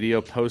 and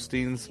video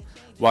postings.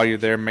 While you're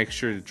there, make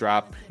sure to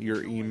drop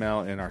your email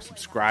in our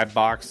subscribe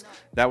box.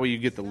 That way you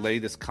get the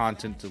latest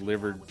content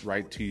delivered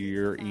right to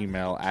your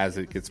email as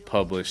it gets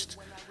published.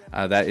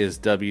 That is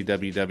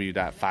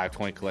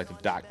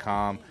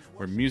www.520collective.com,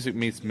 where music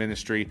meets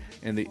ministry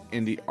and the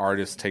indie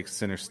artist takes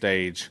center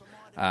stage.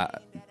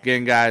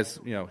 Again, guys,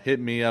 hit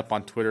me up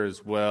on Twitter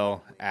as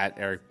well, at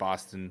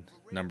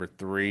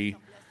EricBoston3.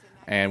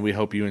 And we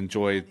hope you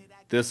enjoyed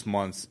this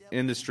month's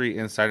Industry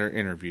Insider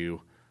interview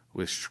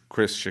with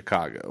Chris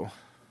Chicago.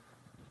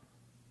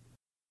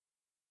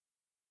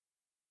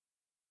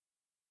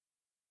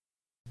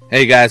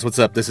 Hey guys, what's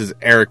up? This is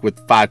Eric with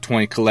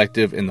 520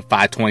 Collective and the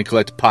 520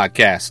 Collective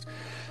podcast.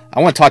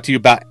 I want to talk to you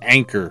about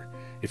Anchor.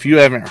 If you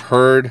haven't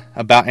heard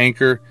about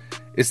Anchor,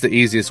 it's the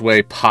easiest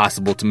way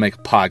possible to make a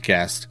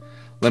podcast.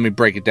 Let me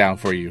break it down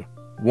for you.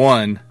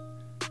 1,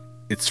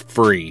 it's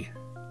free.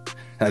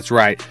 That's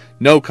right,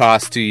 no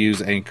cost to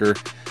use Anchor.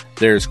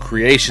 There's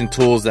creation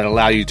tools that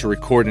allow you to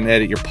record and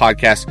edit your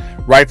podcast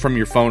right from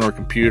your phone or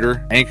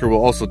computer. Anchor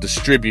will also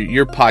distribute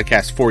your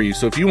podcast for you.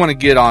 So if you want to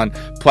get on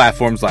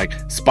platforms like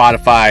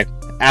Spotify,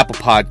 Apple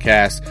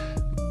Podcasts,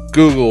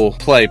 Google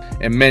Play,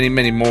 and many,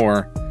 many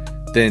more,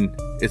 then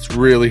it's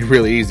really,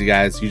 really easy,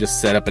 guys. You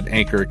just set up an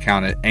Anchor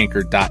account at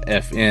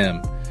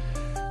anchor.fm.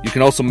 You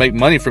can also make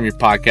money from your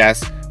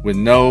podcast with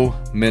no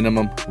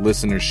minimum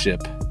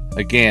listenership.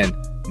 Again,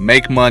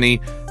 make money,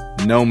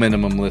 no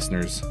minimum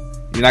listeners.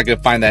 You're not going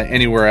to find that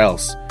anywhere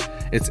else.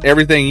 It's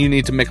everything you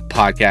need to make a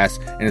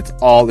podcast, and it's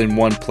all in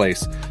one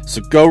place.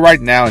 So go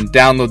right now and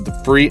download the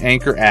free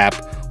Anchor app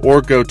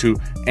or go to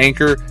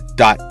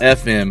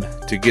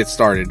anchor.fm to get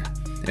started.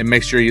 And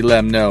make sure you let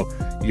them know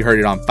you heard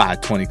it on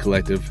 520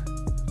 Collective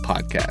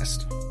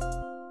Podcast.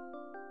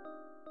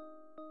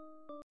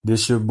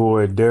 This your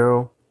boy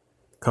Daryl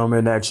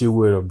coming at you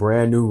with a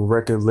brand new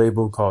record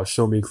label called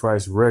Show Me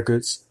Christ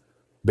Records,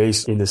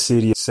 based in the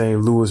city of St.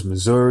 Louis,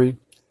 Missouri.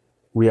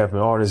 We have an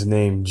artist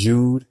named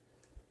Jude.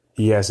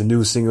 He has a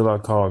new single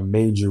out called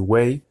Major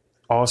Way.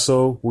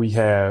 Also, we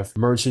have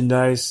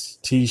merchandise,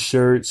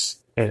 t-shirts,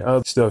 and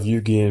other stuff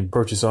you can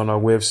purchase on our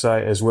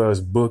website, as well as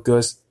book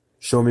us,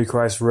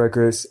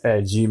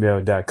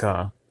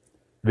 showmechristrecords@gmail.com.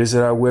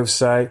 Visit our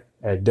website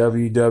at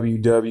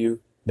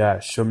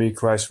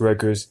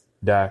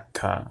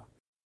www.showmechristrecords.com.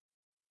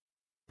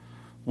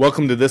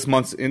 Welcome to this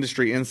month's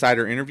Industry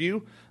Insider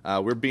interview.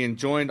 We're being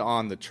joined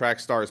on the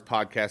Trackstars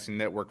Podcasting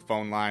Network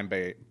phone line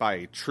by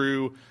a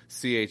true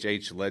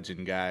CHH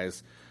legend,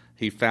 guys.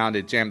 He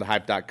founded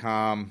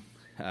JamTheHype.com.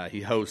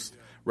 He hosts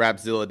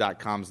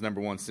Rapzilla.com's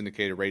 #1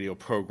 syndicated radio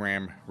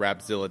program,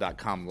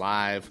 Rapzilla.com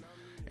Live.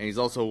 And he's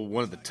also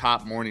one of the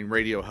top morning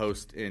radio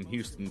hosts in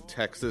Houston,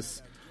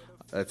 Texas.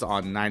 That's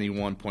on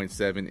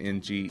 91.7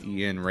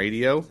 NGEN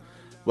radio.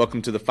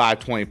 Welcome to the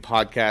 520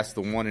 podcast,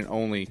 the one and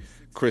only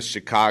Chris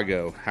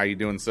Chicago. How you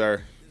doing,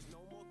 sir?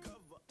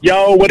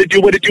 Yo, what it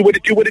do?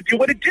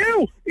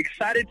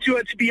 Excited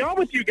to be on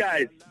with you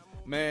guys.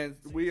 Man,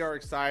 we are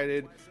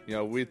excited. You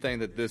know, we think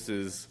that this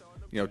is,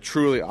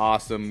 truly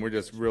awesome. We're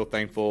just real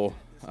thankful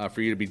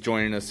for you to be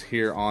joining us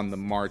here on the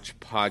March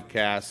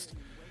podcast.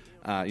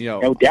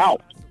 No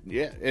doubt.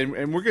 Yeah,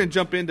 and we're going to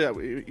jump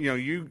into,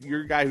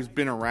 you're a guy who's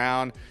been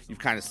around. You've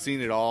kind of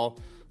seen it all.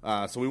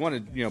 So we want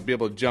to, be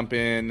able to jump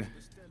in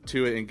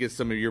to it and get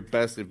some of your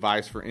best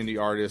advice for indie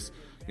artists,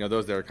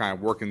 those that are kind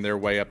of working their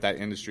way up that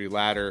industry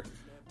ladder.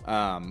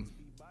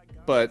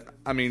 But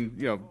I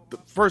mean,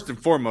 first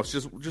and foremost,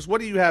 just what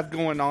do you have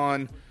going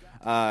on,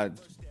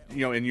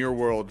 in your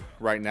world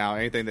right now?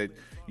 Anything that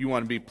you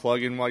want to be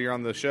plugging while you're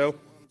on the show?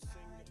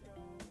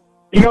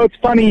 It's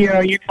funny,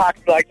 you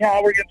talked like,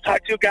 we're going to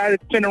talk to a guy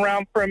that's been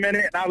around for a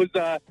minute.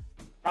 And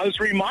I was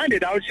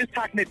reminded, I was just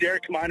talking to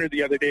Derek Miner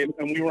the other day,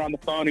 and we were on the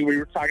phone and we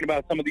were talking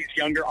about some of these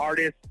younger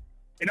artists.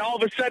 And all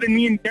of a sudden,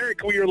 me and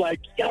Derek, we were like,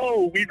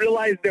 we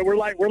realized that we're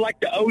like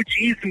the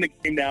OGs in the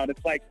game now. And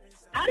it's like,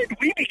 how did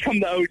we become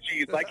the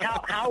OGs? Like,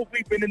 how have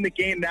we been in the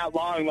game that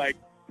long? Like,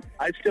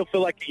 I still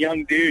feel like a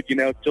young dude,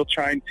 still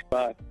trying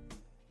to,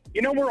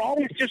 we're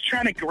always just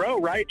trying to grow,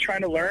 right?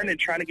 Trying to learn and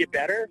trying to get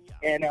better.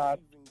 And,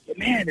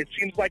 man, it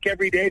seems like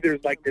every day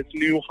there's like this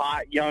new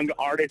hot young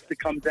artist that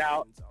comes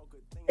out.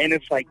 And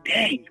it's like,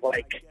 dang,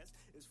 like,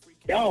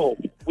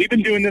 we've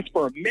been doing this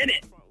for a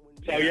minute.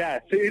 So, yeah,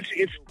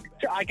 it's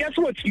I guess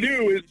what's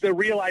new is the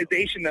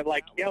realization that,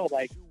 like,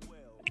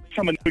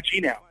 I'm an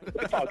OG now.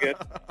 It's all good.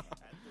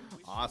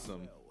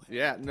 Awesome.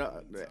 Yeah,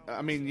 no,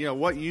 I mean,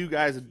 what you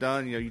guys have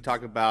done, you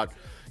talk about,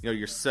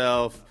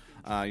 yourself,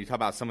 you talk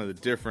about some of the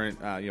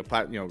different,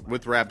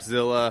 with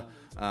Rapzilla,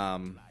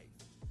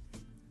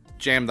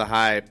 Jam the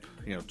Hype,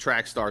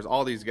 Trackstars,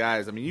 all these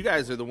guys. I mean, you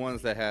guys are the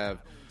ones that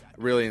have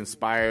really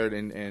inspired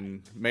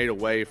and made a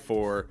way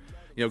for,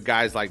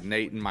 guys like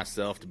Nate and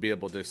myself to be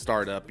able to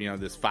start up,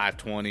 this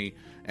 520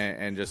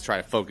 and just try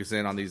to focus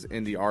in on these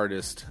indie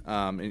artists.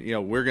 And,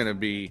 we're going to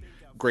be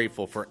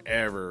grateful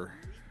forever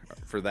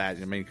for that.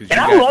 I mean, because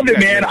I love it,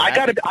 man. I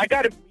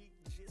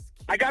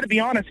gotta be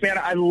honest, man.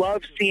 I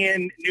love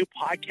seeing new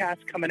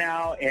podcasts coming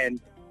out and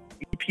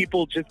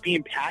people just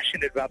being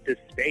passionate about this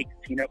space.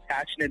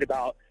 Passionate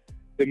about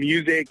the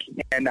music.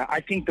 And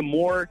I think the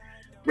more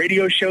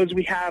radio shows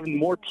we have, and the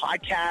more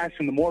podcasts,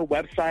 and the more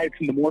websites,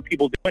 and the more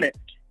people doing it,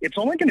 it's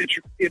only going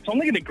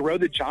to grow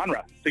the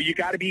genre. So you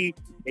got to be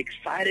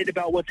excited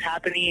about what's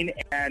happening.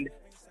 And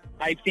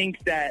I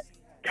think that,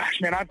 gosh,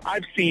 man,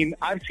 I've seen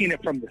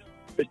it from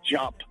the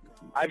jump.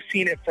 I've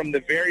seen it from the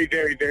very,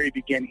 very, very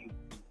beginning.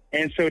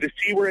 And so to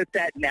see where it's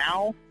at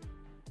now,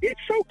 it's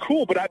so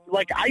cool. But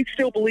I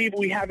still believe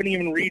we haven't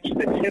even reached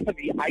the tip of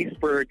the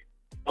iceberg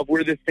of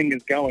where this thing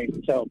is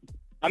going. So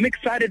I'm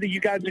excited that you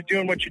guys are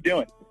doing what you're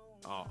doing.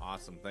 Oh,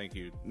 awesome. Thank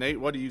you. Nate,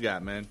 what do you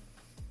got, man?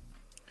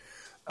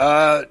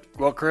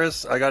 Well,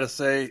 Chris, I got to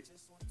say,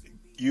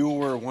 you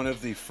were one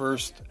of the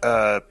first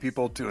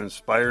people to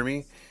inspire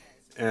me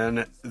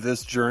in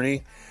this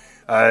journey.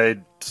 I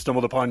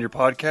stumbled upon your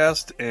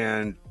podcast,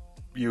 and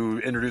you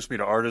introduced me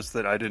to artists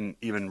that I didn't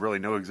even really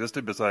know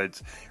existed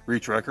besides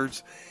Reach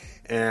Records.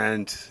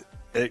 And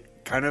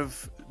it kind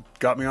of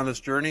got me on this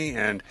journey.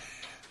 And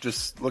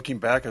just looking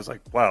back, I was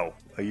like, wow,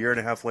 a year and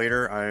a half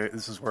later,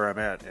 this is where I'm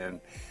at.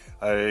 And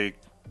I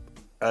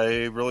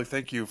really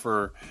thank you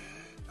for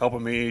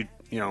helping me,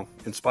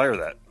 inspire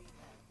that.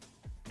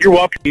 You're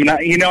welcome. And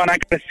I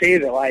gotta say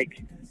that,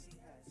 like,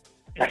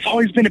 that's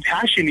always been a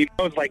passion.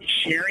 It's like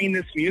sharing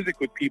this music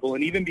with people.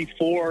 And even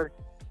before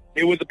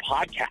it was a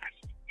podcast,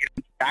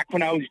 back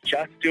when I was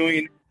just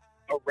doing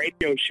a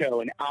radio show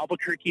in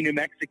Albuquerque, New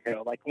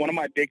Mexico, like, one of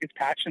my biggest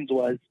passions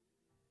was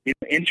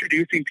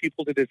introducing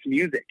people to this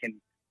music and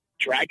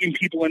dragging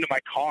people into my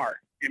car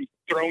and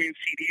throwing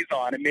CDs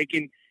on and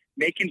making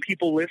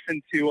people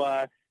listen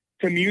to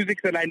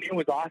music that I knew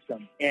was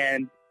awesome.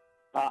 And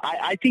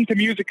I think the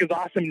music is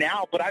awesome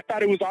now, but I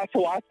thought it was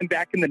also awesome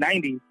back in the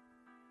 90s.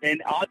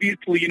 And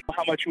obviously,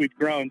 how much we've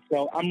grown.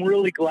 So I'm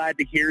really glad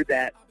to hear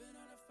that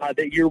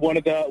that you're one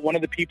of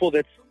the people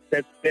that's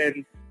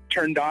been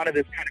turned on to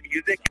this kind of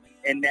music,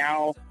 and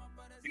now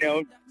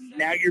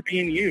now you're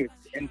being used.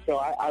 And so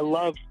I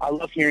love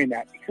hearing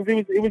that, because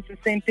it was the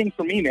same thing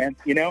for me, man.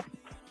 You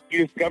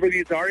discover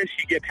these artists,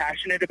 you get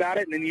passionate about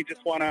it, and then you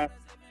just want to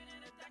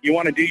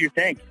do your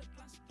thing.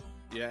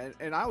 Yeah,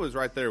 and I was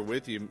right there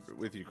with you,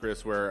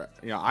 Chris, where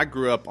I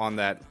grew up on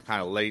that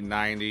kind of late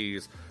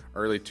 90s,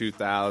 early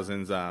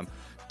 2000s,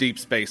 Deep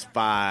Space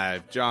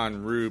 5,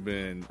 John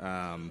Rubin,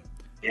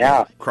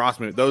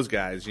 Crossman, those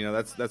guys.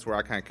 That's where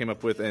I kind of came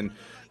up with. And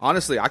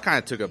honestly, I kind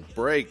of took a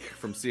break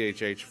from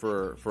CHH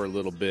for a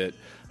little bit,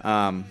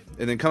 and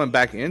then coming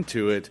back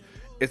into it,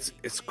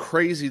 it's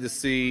crazy to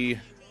see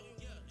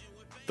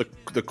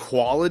the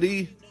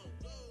quality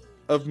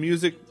of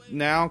music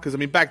now. Because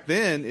back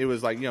then it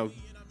was like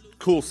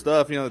cool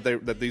stuff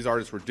that these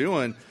artists were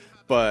doing,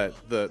 but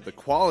the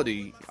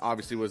quality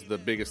obviously was the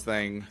biggest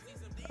thing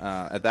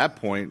at that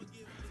point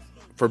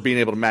for being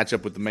able to match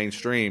up with the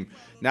mainstream.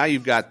 Now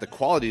you've got the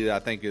quality that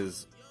I think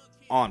is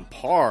on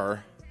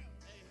par,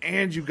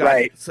 and you've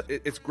got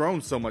it's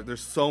grown so much. There's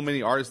so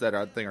many artists that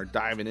I think are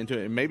diving into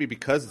it, and maybe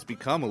because it's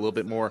become a little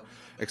bit more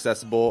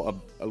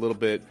accessible, a little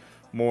bit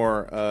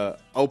more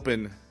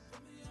open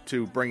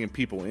to bringing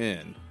people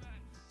in.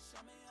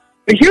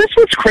 But here's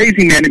what's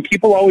crazy, man, and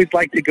people always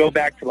like to go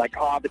back to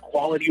the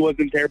quality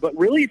wasn't there. But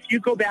really, if you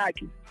go back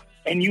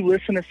and you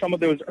listen to some of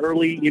those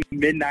early,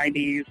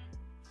 mid-'90s,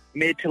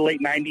 mid to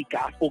late 90s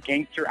gospel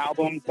gangster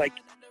albums, like,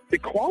 the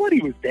quality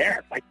was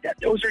there. Like,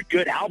 those are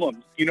good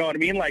albums. You know what I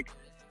mean? Like,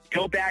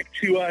 go back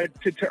to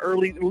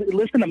early,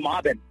 listen to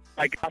Mobbin',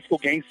 like gospel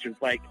gangsters.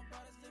 Like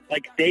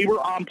they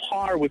were on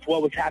par with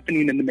what was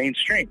happening in the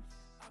mainstream.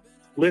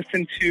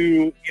 Listen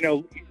to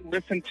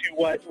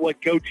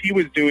what Goatee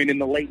was doing in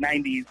the late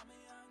 90s,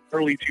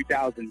 early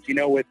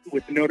 2000s,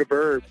 with Nota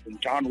Verbs and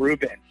John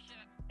Rubin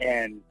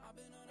and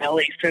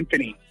LA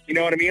Symphony. You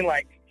know what I mean?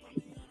 Like,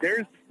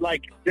 there's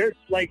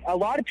a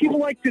lot of people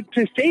like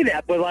to say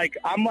that, but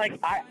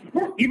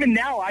even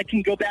now I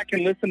can go back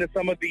and listen to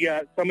some of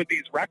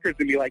these records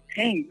and be like,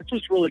 dang, this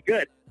was really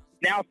good.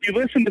 Now, if you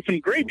listen to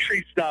some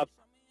Grapetree stuff,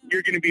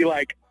 you're going to be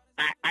like,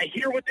 I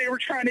hear what they were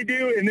trying to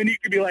do, and then you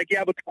could be like,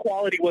 yeah, but the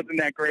quality wasn't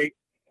that great.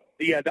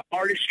 The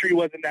artistry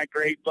wasn't that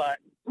great. But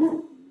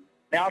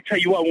now I'll tell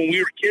you what, when we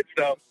were kids,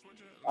 though,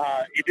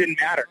 it didn't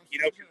matter,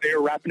 because they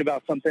were rapping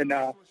about something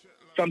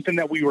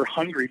that we were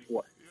hungry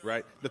for.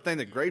 Right. The thing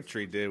that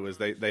Grapetree did was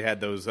they had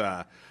those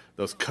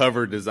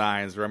cover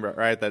designs, remember,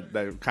 right? That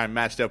kind of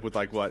matched up with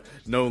what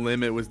No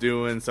Limit was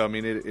doing. So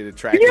it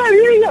attracted.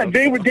 Yeah.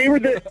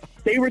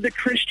 They were the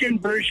Christian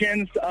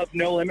versions of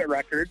No Limit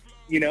Records,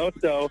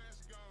 So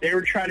they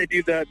were trying to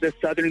do the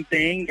Southern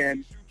thing,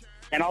 and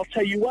I'll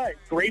tell you what,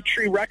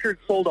 Grapetree Records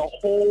sold a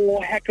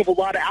whole heck of a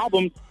lot of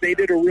albums. They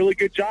did a really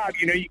good job.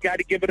 You got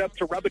to give it up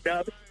to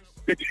Rub-a-Dub,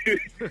 the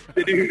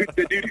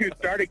dude who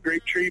started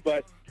Grapetree,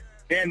 but.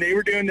 Man, they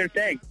were doing their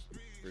thing.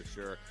 For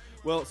sure.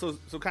 Well, so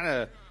kind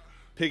of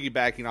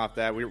piggybacking off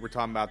that, we're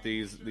talking about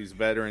these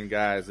veteran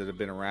guys that have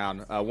been around.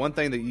 One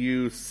thing that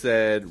you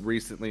said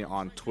recently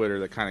on Twitter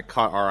that kind of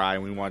caught our eye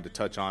and we wanted to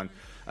touch on,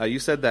 you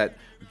said that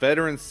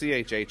veteran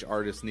CHH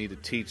artists need to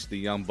teach the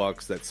young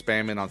bucks that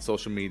spamming on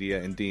social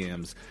media and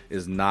DMs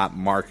is not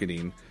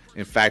marketing.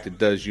 In fact, it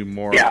does you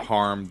more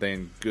harm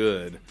than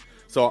good.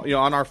 So,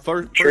 on our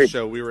first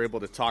show, we were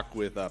able to talk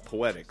with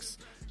Poetics.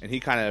 And he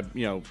kind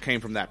of,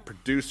 came from that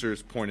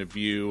producer's point of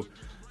view.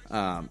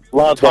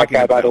 Love that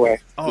guy, by the way.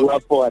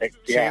 Love Poetics.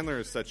 Chandler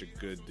is such a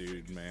good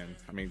dude, man.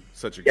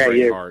 Such a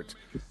great heart.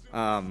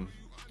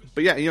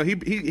 But yeah,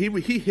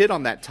 he hit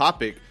on that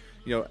topic,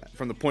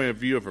 from the point of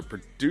view of a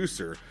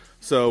producer.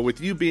 So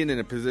with you being in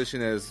a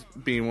position as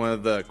being one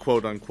of the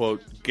quote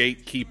unquote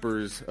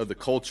gatekeepers of the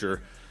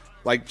culture,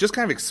 just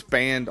kind of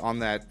expand on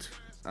that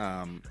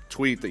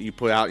tweet that you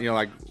put out.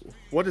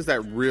 What does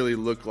that really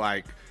look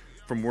like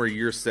from where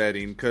you're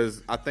setting?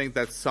 Because I think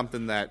that's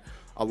something that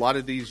a lot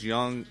of these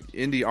young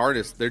indie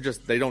artists,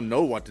 they don't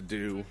know what to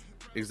do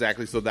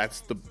exactly. So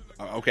that's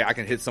okay, I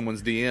can hit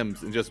someone's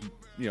DMs and just,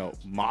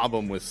 mob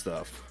them with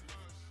stuff.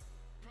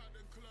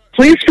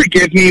 Please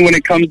forgive me when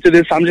it comes to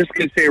this. I'm just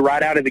going to say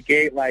right out of the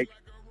gate, like,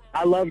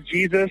 I love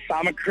Jesus.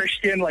 I'm a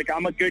Christian. Like,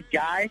 I'm a good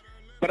guy.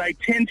 But I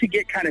tend to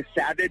get kind of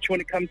savage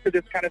when it comes to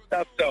this kind of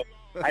stuff. So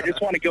I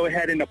just want to go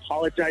ahead and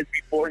apologize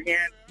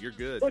beforehand. You're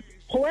good. Look,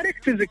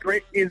 Poetics is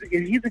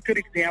he's a good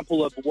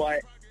example of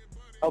what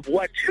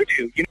to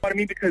do. You know what I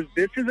mean? Because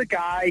this is a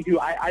guy who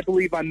I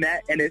believe I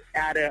met and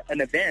at an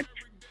event,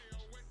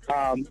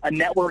 a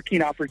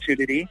networking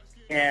opportunity,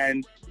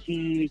 and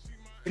he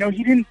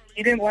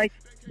didn't like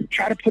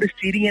try to put a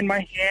CD in my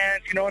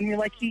hand. You know what I mean?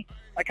 Like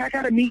I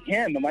got to meet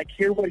him and like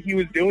hear what he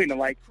was doing,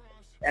 and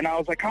I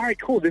was like, all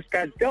right, cool, this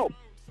guy's dope.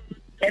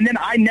 And then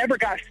I never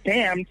got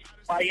spammed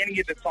by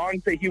any of the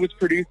songs that he was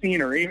producing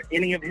or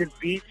any of his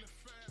beats.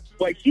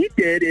 What he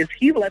did is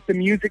he let the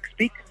music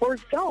speak for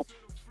itself.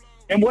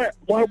 And what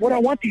I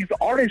want these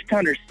artists to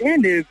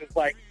understand is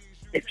like,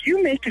 if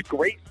you make a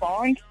great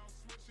song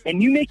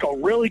and you make a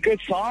really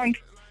good song,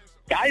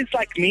 guys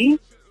like me,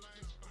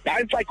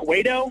 guys like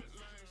Wado,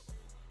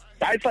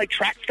 guys like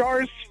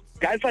Trackstars,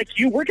 guys like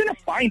you, we're going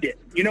to find it.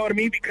 You know what I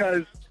mean?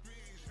 Because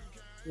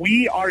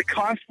we are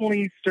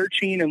constantly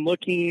searching and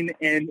looking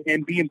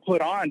and being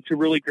put on to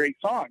really great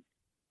songs.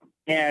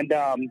 And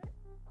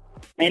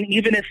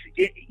even if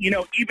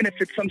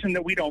it's something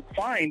that we don't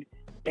find,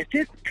 if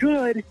it's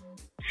good,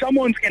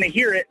 someone's going to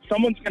hear it,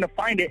 someone's going to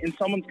find it, and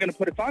someone's going to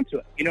put us onto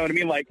it. You know what I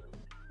mean? Like,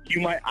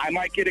 I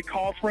might get a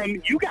call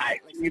from you guys,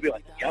 and you'd be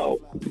like,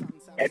 yo,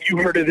 have you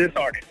heard of this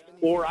artist?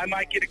 Or I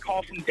might get a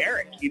call from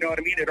Derek, you know what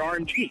I mean, at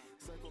RMG,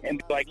 and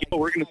be like,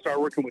 we're going to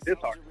start working with this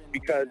artist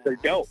because they're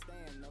dope.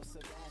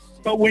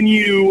 But when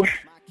you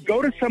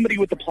go to somebody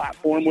with a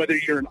platform, whether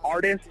you're an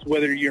artist,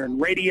 whether you're in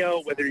radio,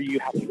 whether you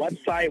have a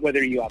website,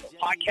 whether you have a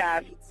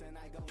podcast,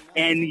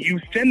 and you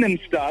send them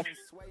stuff,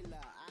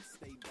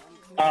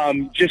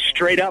 just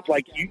straight up,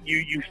 like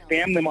you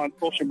spam them on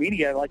social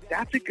media, like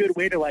that's a good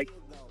way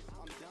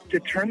to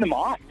turn them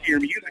off to your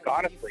music,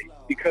 honestly,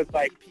 because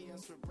like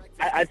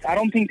I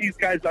don't think these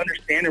guys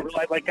understand it.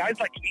 Like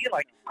guys like me,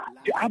 like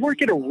I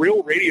work at a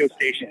real radio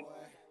station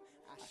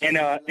in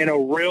a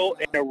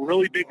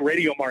really big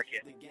radio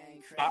market.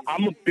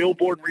 I'm a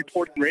Billboard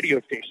reporting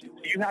radio station.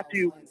 So you have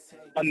to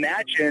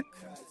imagine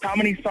how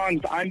many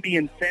songs I'm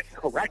being sent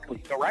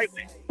correctly, the right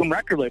way, from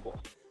record labels.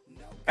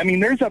 I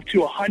mean, there's up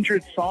to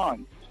 100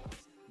 songs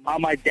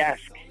on my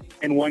desk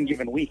in one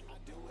given week.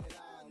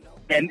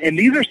 And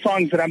these are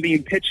songs that I'm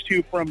being pitched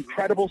to from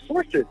credible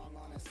sources.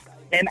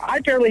 And I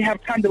barely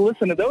have time to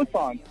listen to those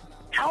songs.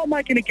 How am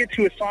I going to get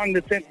to a song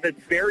that's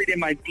buried in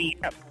my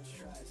DM?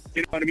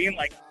 You know what I mean?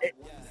 Like,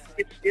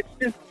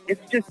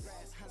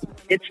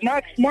 it's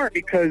not smart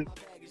because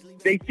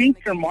they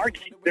think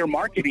they're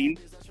marketing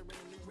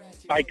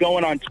by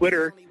going on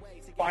Twitter,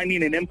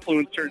 finding an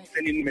influencer and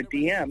sending them a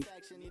DM,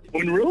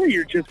 when really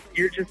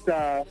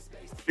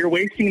you're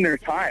wasting their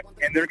time,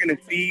 and they're going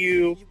to see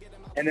you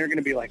and they're going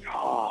to be like,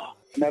 oh,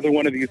 another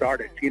one of these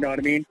artists, you know what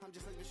I mean?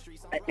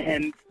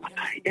 And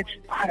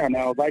I don't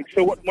know, like,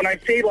 so when I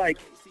say like,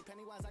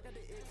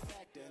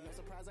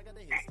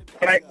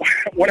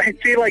 when I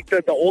say like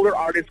the older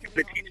artists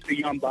that teach the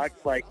young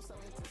bucks, like,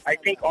 I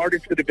think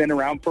artists that have been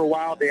around for a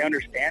while, they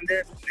understand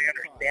it. They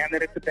understand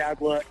that it's a bad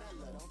look.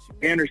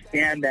 They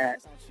understand that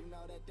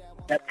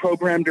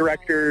program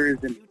directors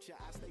and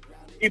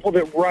people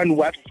that run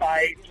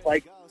websites,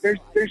 like, there's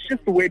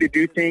just a way to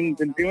do things,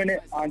 and doing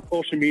it on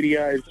social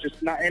media is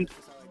just not. And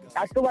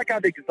I feel like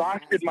I've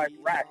exhausted my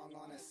breath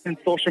in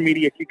social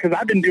media because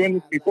I've been doing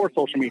this before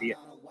social media.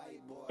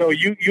 So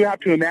you have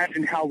to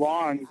imagine how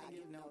long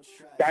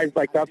guys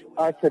like us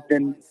have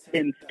been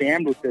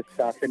spammed with this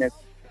stuff, and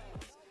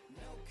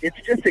it's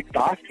just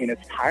exhausting.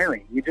 It's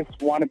tiring. You just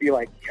want to be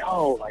like,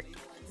 yo, like,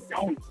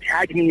 don't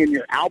tag me in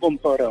your album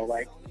photo.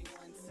 Like,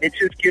 it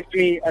just gives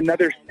me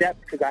another step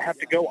because I have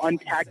to go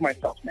untag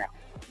myself now.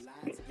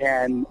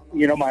 And,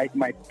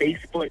 my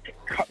Facebook,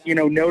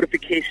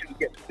 notifications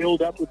get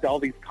filled up with all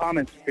these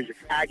comments because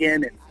you're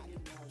tagging,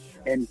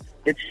 and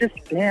it's just,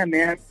 damn,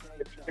 man,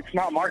 it's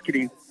not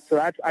marketing.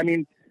 So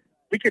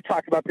we could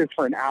talk about this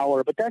for an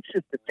hour, but that's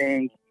just the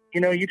thing.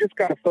 You just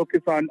got to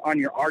focus on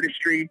your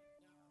artistry,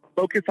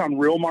 focus on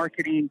real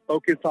marketing,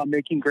 focus on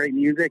making great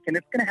music, and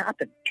it's going to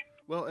happen.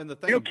 Well, and the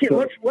thing,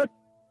 let's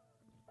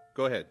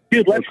go ahead,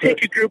 dude. Let's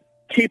take a group,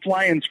 Cape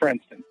Lions, for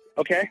instance.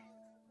 Okay,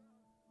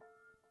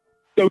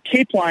 so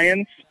Cape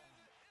Lions,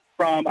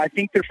 I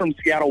think they're from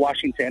Seattle,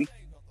 Washington.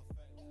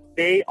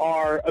 They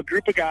are a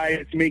group of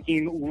guys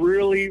making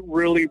really,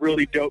 really,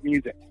 really dope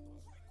music,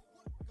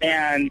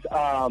 and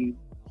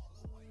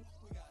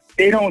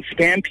they don't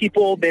spam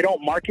people. They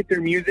don't market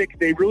their music.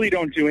 They really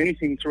don't do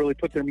anything to really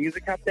put their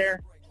music out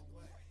there.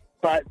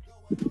 But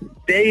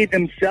they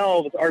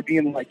themselves are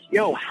being like,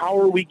 yo, how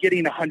are we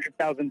getting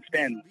 100,000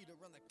 spins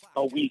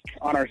a week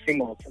on our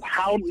singles?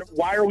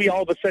 Why are we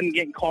all of a sudden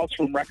getting calls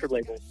from record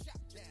labels?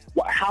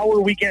 How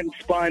are we getting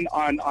spun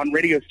on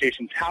radio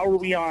stations? How are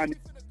we on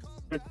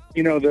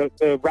the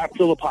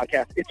Rapzilla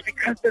podcast, it's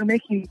because they're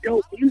making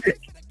dope music.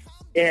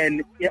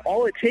 And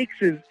all it takes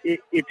is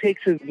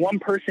one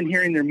person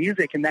hearing their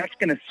music, and that's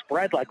going to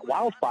spread like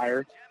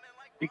wildfire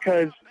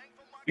because,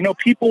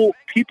 people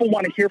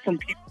want to hear from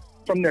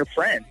their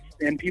friends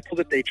and people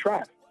that they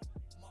trust.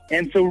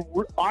 And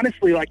so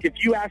honestly, like if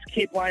you ask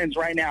Cape Lions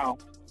right now,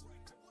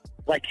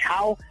 like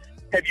how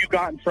have you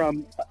gotten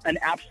from an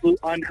absolute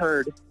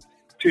unheard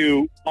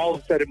to all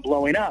of a sudden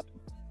blowing up?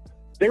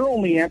 Their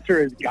only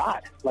answer is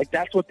God. Like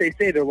that's what they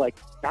say. They're like,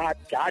 God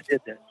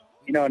did this.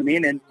 You know what I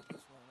mean?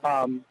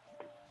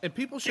 And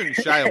people shouldn't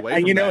shy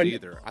away from that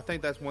either. I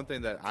think that's one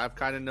thing that I've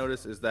kind of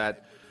noticed is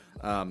that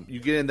you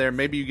get in there,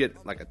 maybe you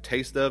get like a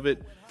taste of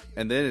it,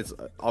 and then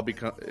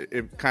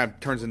it kind of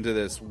turns into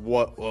this,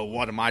 what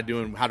am I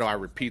doing? How do I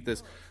repeat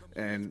this?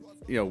 And,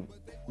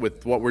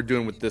 with what we're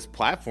doing with this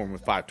platform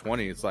with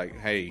 520, it's like,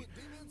 hey,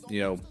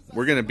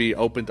 we're going to be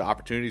open to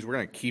opportunities. We're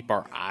going to keep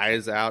our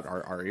eyes out,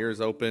 our ears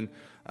open.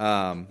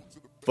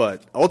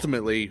 But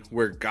ultimately,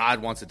 where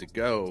God wants it to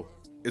go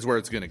is where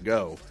it's going to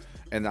go.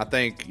 And I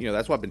think,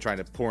 that's what I've been trying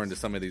to pour into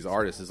some of these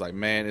artists is like,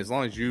 man, as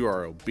long as you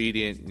are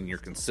obedient and you're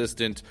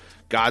consistent,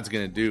 God's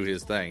going to do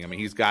his thing. I mean,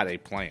 he's got a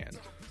plan.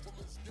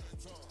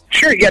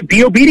 Sure, yeah,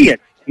 be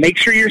obedient. Make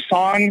sure your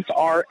songs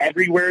are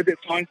everywhere that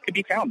songs can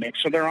be found. Make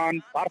sure they're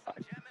on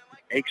Spotify.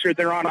 Make sure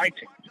they're on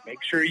iTunes.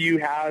 Make sure you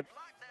have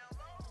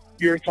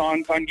your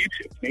songs on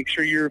YouTube. Make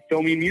sure you're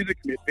filming music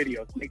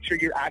videos. Make sure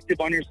you're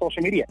active on your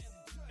social media.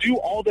 Do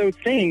all those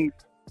things.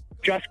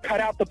 Just cut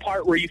out the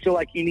part where you feel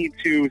like you need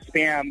to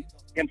spam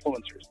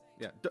influencers.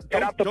 Yeah.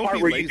 Cut out the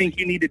part where you think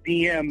you need to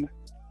DM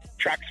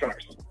track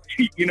stars.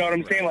 You know what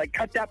I'm saying? Like,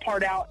 cut that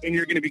part out and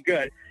you're going to be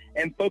good.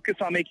 And focus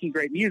on making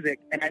great music.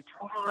 And I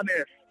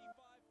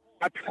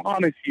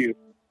promise you,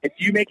 if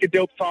you make a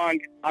dope song,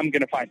 I'm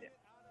going to find it.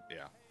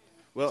 Yeah.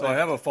 Well, so I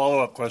have a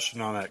follow-up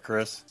question on that,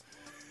 Chris.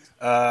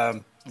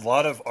 A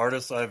lot of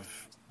artists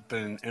I've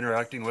been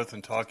interacting with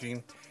and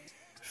talking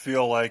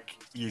feel like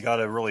you got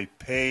to really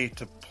pay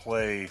to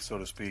play, so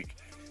to speak,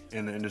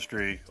 in the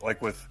industry.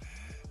 Like with,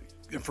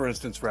 for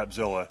instance,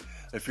 Rapzilla,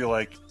 I feel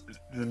like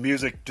the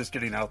music just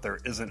getting out there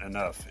isn't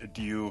enough.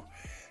 Do you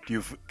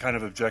kind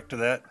of object to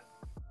that?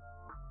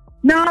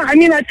 No, I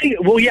mean, I think,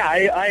 well, yeah,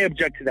 I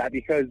object to that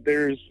because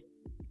there's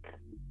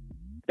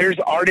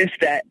artists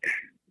that,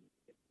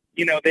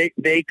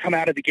 they come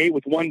out of the gate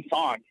with one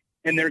song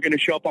and they're going to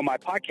show up on my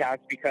podcast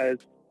because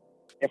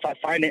if I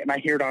find it and I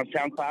hear it on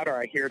SoundCloud or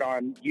I hear it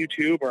on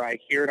YouTube or I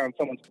hear it on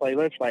someone's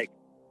playlist, like,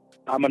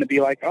 I'm going to be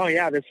like, oh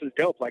yeah, this is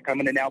dope. Like, I'm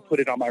going to now put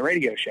it on my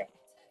radio show.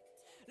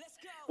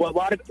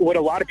 What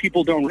a lot of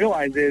people don't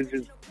realize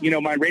is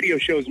my radio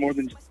show is more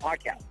than just a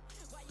podcast.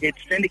 It's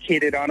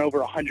syndicated on over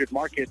 100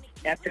 markets,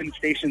 FM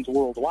stations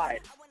worldwide.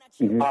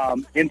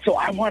 Mm-hmm. And so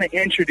I want to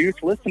introduce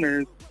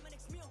listeners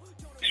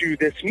to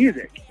this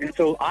music. And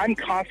so I'm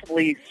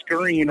constantly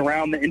scurrying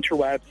around the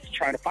interwebs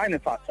trying to find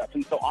this hot stuff.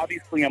 And so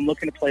obviously I'm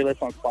looking at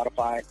playlists on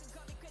Spotify.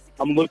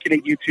 I'm looking at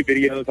YouTube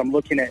videos. I'm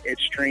looking at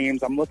its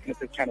streams. I'm looking at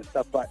this kind of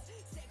stuff. But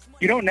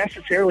you don't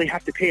necessarily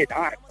have to pay a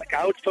dime. Like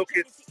I would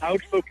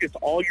focus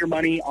all your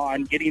money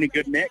on getting a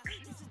good mix,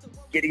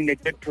 getting a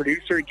good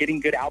producer, getting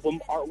good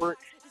album artwork.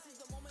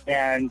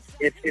 And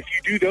if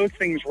you do those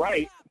things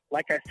right,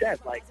 like I said,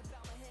 like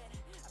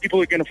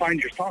people are going to find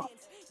your song.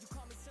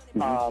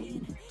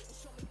 Mm-hmm.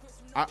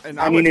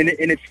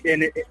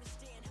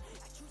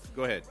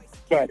 Go ahead.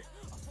 Go ahead.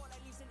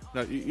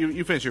 No,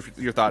 you finish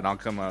your thought, and I'll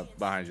come up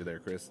behind you there,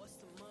 Chris.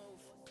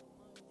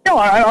 No,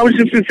 I was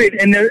just going to say,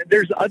 and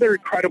there's other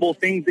credible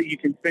things that you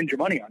can spend your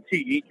money on too.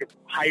 You can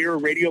hire a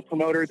radio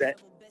promoter that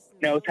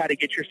knows how to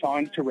get your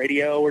songs to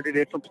radio or to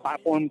different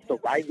platforms the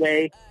right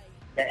way,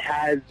 that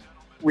has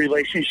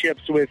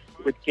relationships with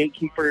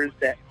gatekeepers,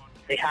 that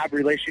they have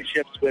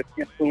relationships with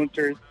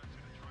influencers.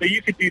 So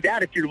you could do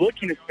that if you're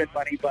looking to spend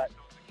money, but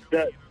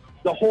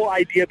the whole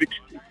idea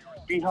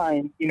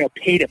behind,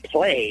 pay to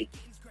play,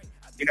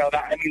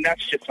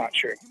 that's just not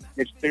true.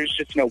 There's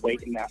just no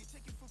weight in that.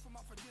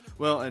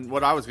 Well, and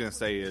what I was going to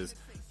say is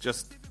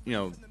just,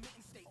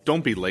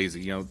 don't be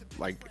lazy.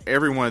 Like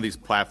every one of these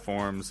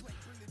platforms,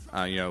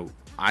 I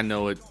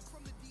know it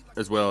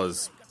as well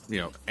as,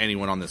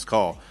 anyone on this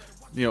call.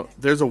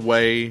 There's a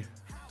way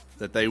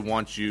that they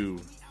want you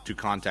to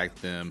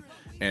contact them,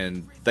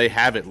 and they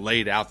have it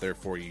laid out there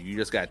for you. You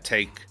just got to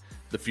take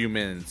the few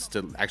minutes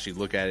to actually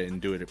look at it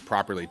and do it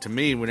properly. To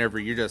me, whenever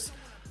you're just,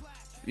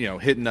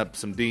 hitting up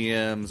some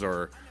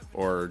DMs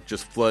or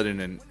just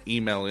flooding an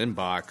email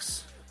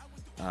inbox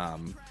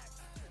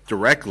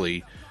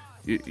directly,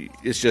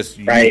 it's just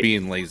you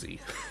being lazy.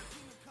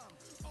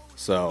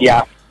 So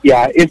yeah,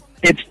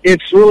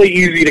 it's really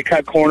easy to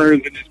cut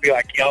corners and just be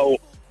like, yo,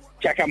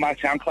 check out my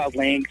SoundCloud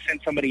link,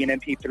 send somebody an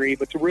MP3,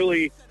 but to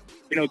really,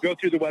 go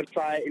through the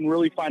website and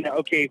really find out,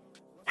 okay,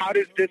 how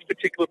does this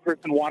particular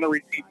person want to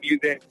receive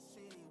music?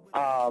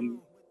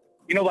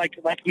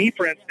 Like me,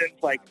 for instance,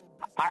 I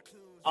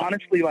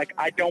honestly,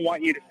 I don't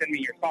want you to send me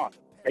your song.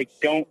 Like,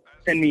 don't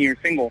send me your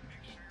single.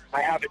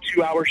 I have a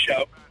 2-hour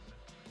show,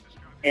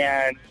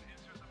 and,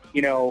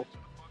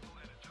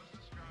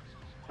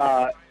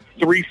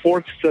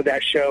 3/4 of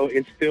that show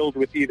is filled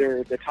with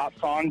either the top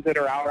songs that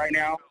are out right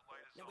now,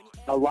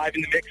 a live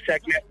in the mix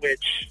segment,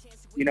 which,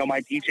 you know,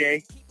 my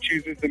DJ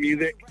chooses the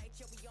music.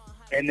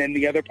 And then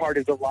the other part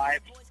is a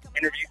live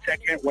interview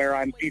segment where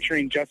I'm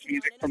featuring just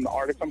music from the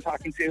artist I'm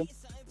talking to.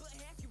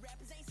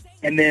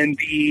 And then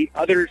the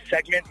other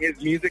segment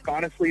is music,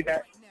 honestly,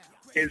 that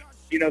is,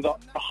 you know, the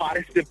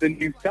hottest of the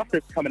new stuff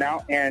that's coming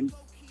out. And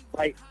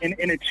like in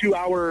a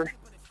 2-hour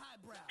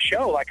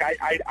show, like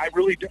I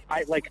really do,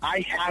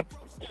 I have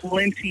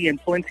plenty of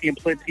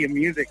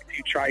music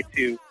to try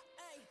to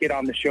get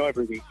on the show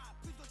every week.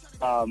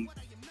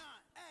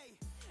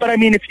 But I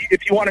mean,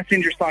 if you want to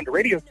send your song to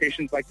radio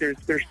stations, like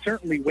there's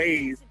certainly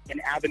ways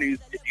and avenues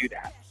to do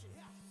that.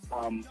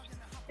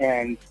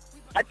 And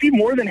I'd be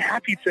more than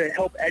happy to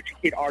help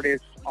educate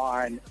artists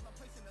on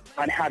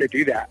how to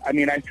do that. I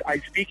mean, I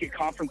speak at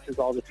conferences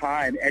all the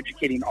time,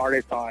 educating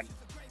artists on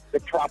the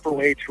proper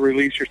way to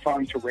release your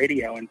song to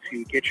radio and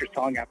to get your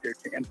song out there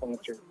to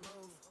influencers.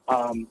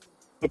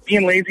 But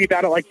being lazy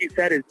about it, like you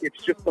said,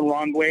 it's just the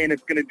wrong way, and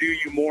it's going to do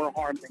you more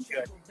harm than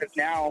good. Because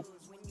now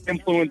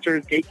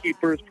influencers,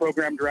 gatekeepers,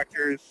 program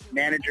directors,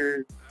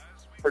 managers,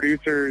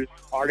 producers,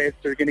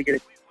 artists are going to get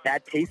a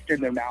bad taste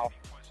in their mouth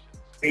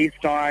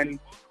based on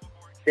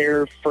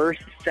their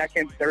first,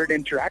 second, third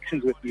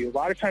interactions with you. A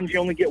lot of times you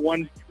only get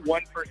one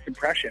first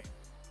impression.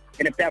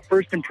 And if that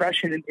first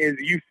impression is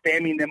you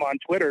spamming them on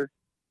Twitter,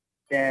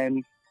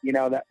 then, you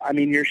know, that, I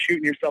mean, you're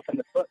shooting yourself in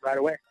the foot right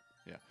away.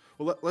 Yeah.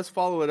 Well, let's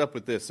follow it up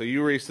with this. So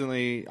you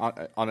recently,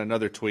 on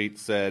another tweet,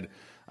 said,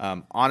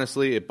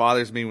 honestly, it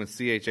bothers me when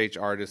CHH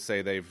artists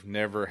say they've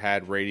never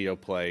had radio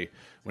play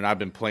when I've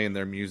been playing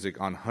their music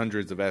on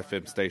hundreds of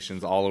FM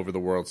stations all over the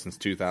world since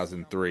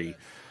 2003.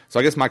 So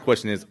I guess my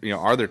question is, you know,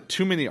 are there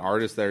too many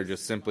artists that are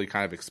just simply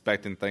kind of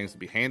expecting things to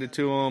be handed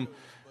to them?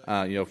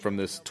 You know, from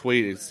this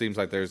tweet, it seems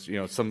like there's, you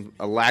know,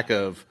 a lack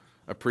of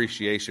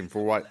appreciation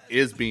for what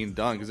is being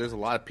done, because there's a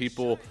lot of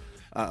people,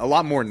 a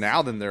lot more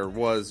now than there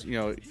was, you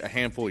know, a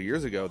handful of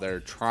years ago, that are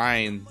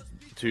trying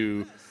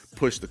to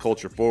push the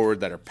culture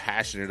forward, that are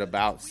passionate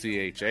about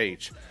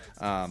CHH.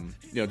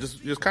 You know,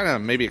 just kind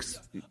of maybe,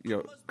 you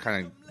know,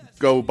 kind of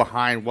go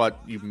behind what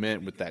you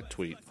meant with that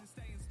tweet.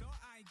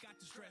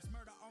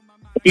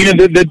 You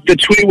know, the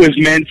tweet was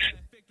meant,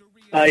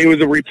 it was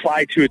a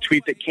reply to a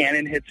tweet that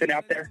Cannon had sent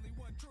out there,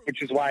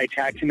 which is why I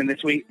tagged him in the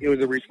tweet. It was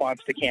a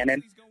response to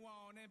Cannon.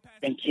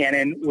 And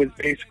Cannon was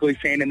basically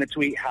saying in the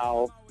tweet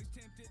how,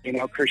 you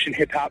know, Christian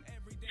hip-hop,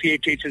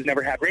 CHH has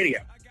never had radio.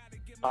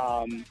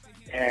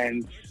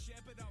 And,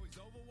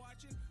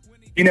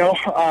 you know,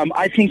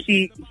 I think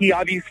he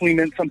obviously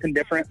meant something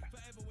different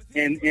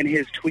in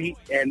his tweet,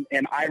 and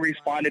I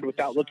responded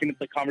without looking at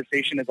the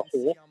conversation as a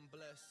whole.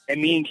 And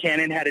me and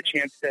Cannon had a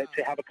chance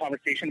to have a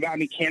conversation about it. I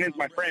mean, Cannon's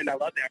my friend. I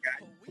love that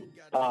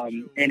guy.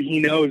 And he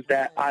knows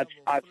that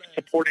I've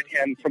supported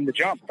him from the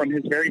jump, from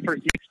his very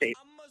first mixtape.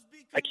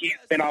 Like, he's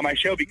been on my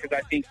show because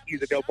I think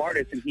he's a dope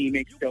artist and he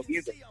makes dope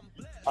music.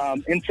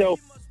 And so,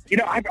 you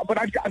know,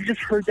 I've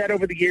just heard that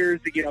over the years,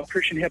 that, you know,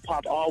 Christian hip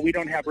hop, we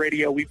don't have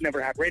radio. We've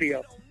never had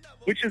radio,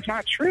 which is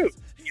not true.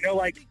 You know,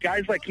 like,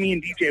 guys like me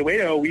and DJ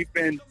Wado, we've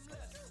been,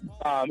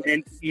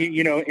 and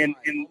you know, and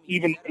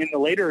even in the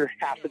later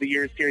half of the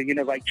years here, you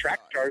know, like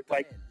Track Stars,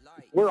 like,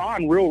 we're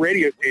on real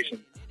radio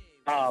stations.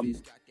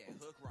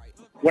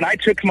 When I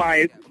took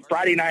my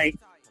Friday night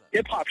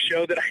hip hop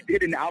show that I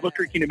did in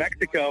Albuquerque, New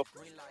Mexico,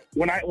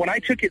 when I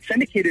took it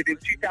syndicated in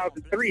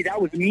 2003, that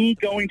was me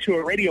going to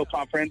a radio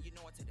conference.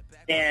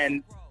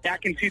 And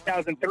back in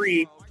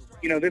 2003,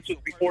 you know, this was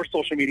before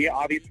social media,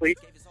 obviously.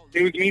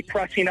 It was me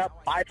pressing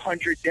up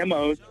 500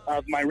 demos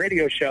of my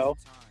radio show,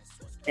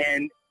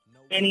 and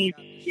any,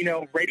 you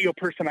know, radio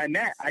person I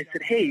met, I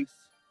said, hey,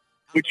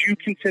 would you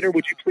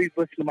please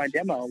listen to my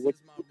demo?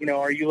 You know,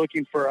 are you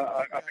looking for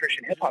a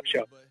Christian hip hop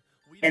show?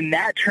 And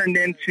that turned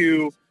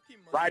into,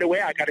 right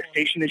away, I got a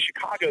station in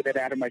Chicago that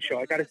added my show.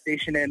 I got a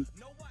station in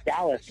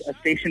Dallas, a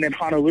station in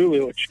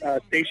Honolulu, a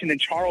station in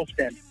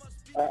Charleston,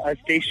 a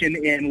station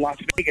in Las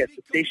Vegas,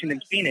 a station in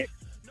Phoenix,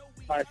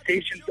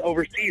 stations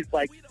overseas.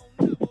 Like,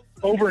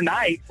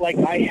 overnight, like,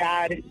 I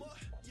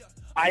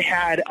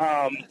had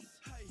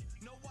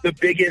the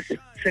biggest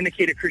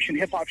syndicated Christian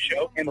hip hop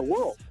show in the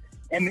world.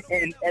 And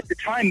at the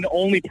time, the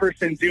only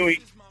person doing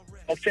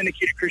a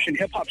syndicated Christian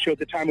hip hop show at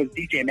the time was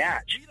DJ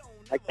Match.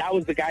 Like, that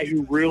was the guy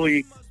who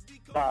really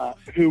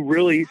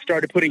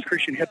started putting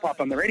Christian hip hop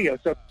on the radio.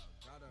 So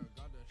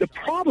the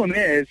problem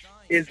is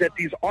that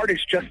these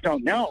artists just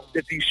don't know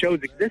that these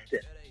shows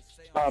existed.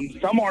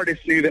 Some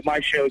artists knew that my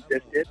show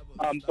existed,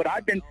 but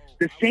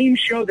the same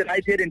show that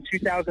I did in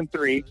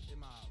 2003.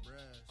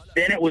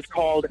 Then it was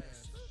called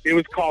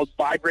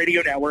Vibe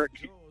Radio Network,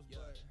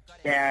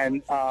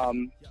 and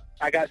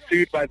I got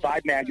sued by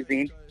Vibe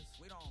magazine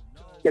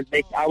because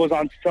I was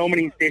on so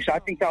many stations. I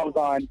think I was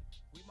on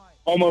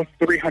almost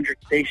 300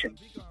 stations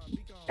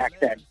back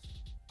then.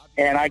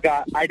 And I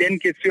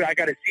didn't get sued. I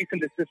got a cease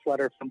and desist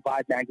letter from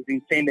Vibe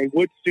magazine saying they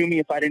would sue me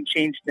if I didn't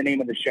change the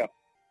name of the show.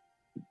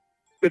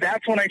 So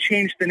that's when I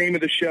changed the name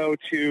of the show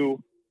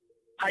to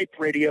Hype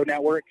Radio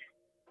Network.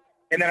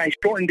 and then I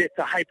shortened it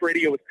to Hype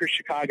Radio with Chris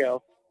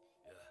Chicago.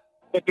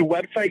 But the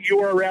website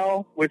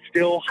URL was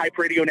still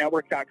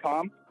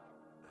hyperadionetwork.com.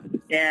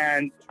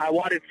 And I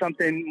wanted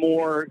something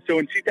more. So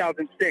in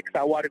 2006,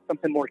 I wanted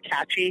something more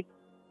catchy,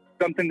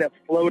 something that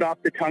flowed off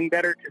the tongue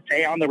better to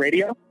say on the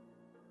radio.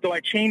 So I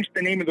changed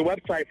the name of the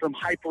website from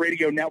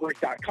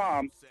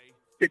hyperadionetwork.com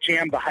to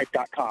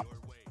jamthehype.com.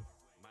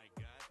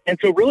 And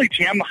so really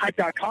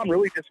jamthehype.com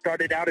really just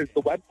started out as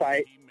the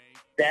website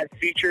that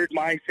featured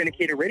my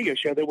syndicated radio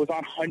show that was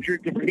on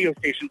hundreds of radio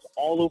stations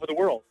all over the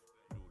world.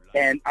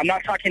 And I'm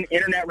not talking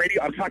internet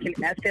radio, I'm talking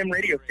FM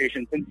radio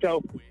stations. And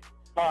so,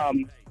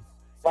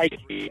 like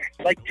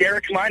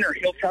Derek Miner,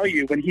 he'll tell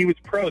you when he was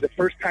pro, the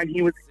first time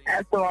he was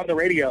ever on the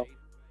radio,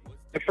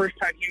 the first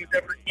time he was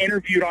ever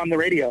interviewed on the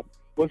radio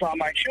was on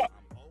my show.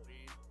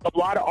 A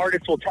lot of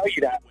artists will tell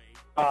you that.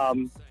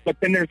 But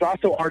then there's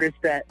also artists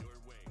that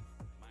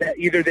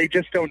either they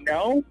just don't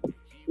know,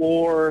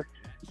 or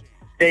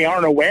they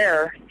aren't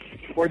aware,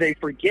 or they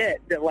forget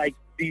that like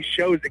these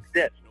shows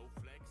exist.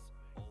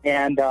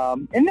 And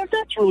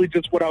that's really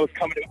just what I was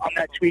coming to on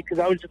that tweet, because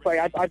I was just like,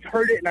 I've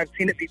heard it and I've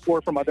seen it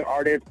before from other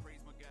artists.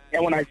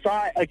 And when I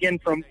saw it again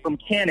from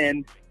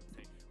Cannon,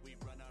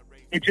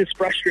 it just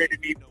frustrated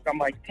me. I'm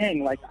like,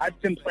 dang, like I've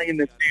been playing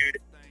this dude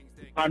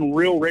on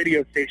real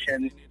radio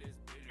stations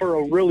for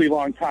a really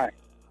long time.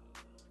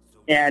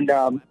 And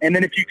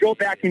then if you go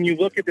back and you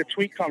look at the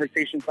tweet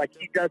conversations, like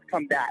he does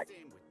come back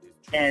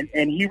and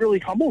he really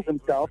humbles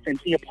himself and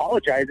he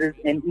apologizes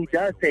and he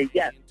does say,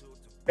 yes,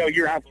 no,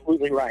 you're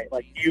absolutely right.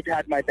 Like you've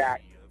had my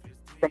back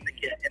from the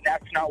get, and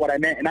that's not what I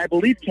meant. And I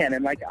believe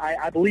Cannon, like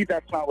I believe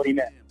that's not what he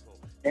meant.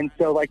 And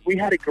so, like, we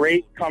had a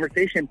great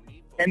conversation.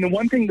 And the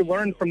one thing to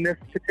learn from this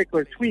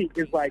particular tweet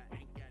is, like,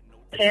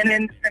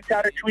 Cannon sent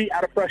out a tweet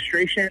out of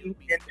frustration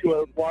into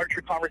a larger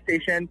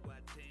conversation.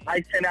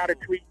 I sent out a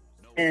tweet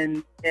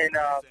in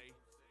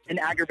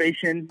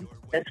aggravation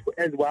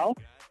as well.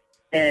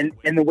 And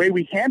the way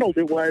we handled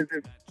it was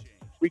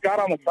we got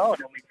on the phone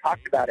and we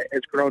talked about it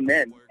as grown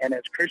men and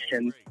as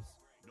Christians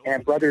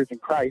and brothers in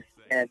Christ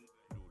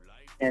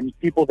and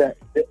people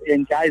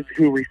and guys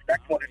who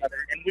respect one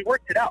another, and we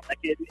worked it out. Like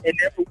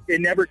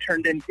it never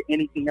turned into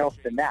anything else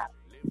than that.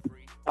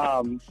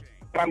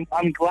 But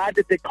I'm glad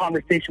that the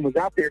conversation was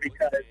out there,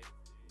 because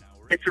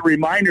it's a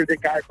reminder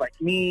that guys like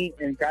me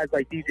and guys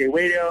like DJ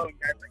Wado and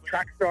guys like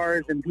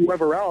Trackstars and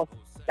whoever else,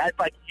 guys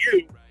like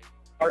you,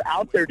 are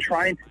out there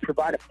trying to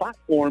provide a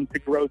platform to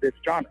grow this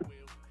genre.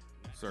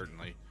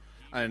 Certainly.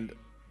 And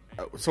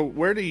so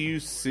where do you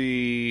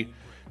see,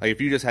 like, if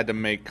you just had to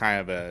make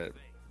kind of a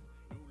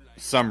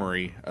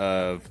summary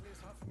of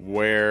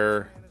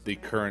where the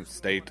current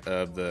state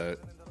of the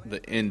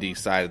indie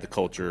side of the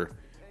culture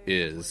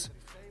is,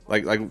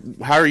 like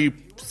how are you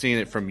seeing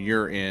it from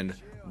your end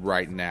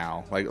right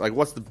now? Like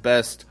what's the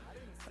best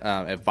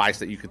advice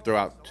that you could throw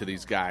out to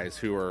these guys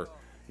who are,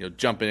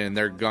 jumping in,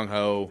 they're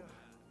gung-ho,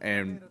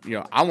 and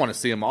I want to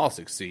see them all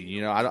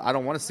succeed. I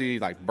don't want to see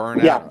like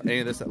burn out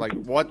any of this. Like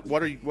what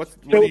are you? What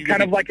so are you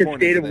kind of like a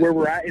state of where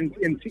we're at in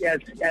as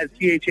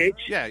CHH.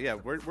 Yeah.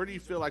 Where do you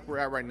feel like we're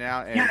at right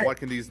now, and what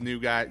can these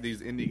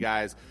indie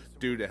guys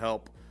do to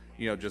help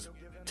just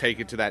take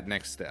it to that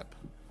next step?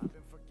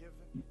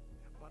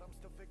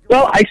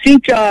 Well, I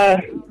think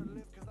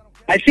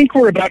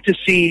we're about to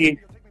see.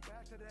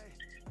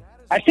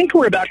 I think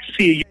we're about to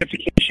see a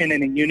unification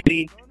and a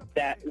unity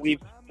that we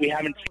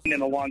haven't seen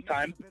in a long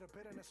time.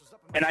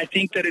 And I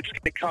think that it's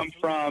going to come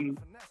from.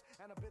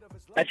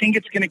 I think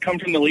it's going to come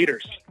from the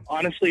leaders.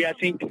 Honestly, I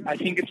think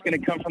it's going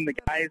to come from the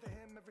guys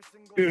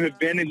who have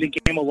been in the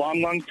game a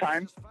long, long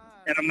time.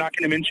 And I'm not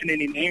going to mention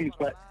any names,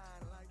 but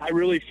I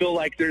really feel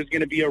like there's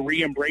going to be a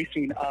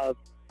re-embracing of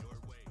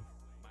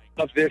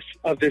this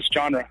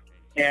genre.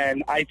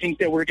 And I think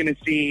that we're going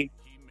to see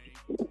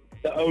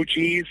the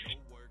OGs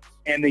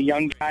and the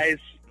young guys,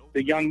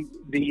 the young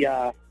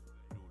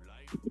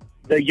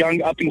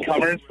up and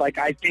comers. Like,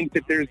 I think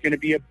that there's going to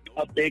be a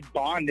big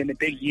bond and a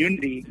big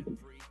unity.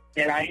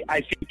 And I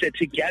think that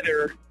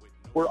together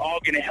we're all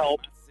going to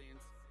help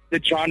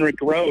the genre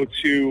grow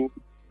to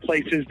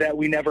places that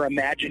we never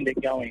imagined it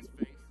going.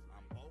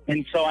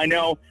 And so I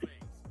know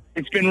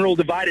it's been real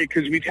divided,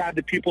 because we've had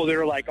the people that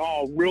are like,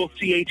 oh, real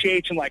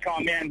CHH, and like, oh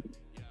man,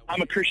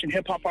 I'm a Christian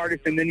hip hop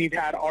artist. And then you've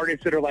had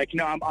artists that are like,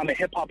 no, I'm a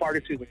hip hop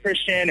artist who's a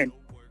Christian. And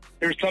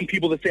there's some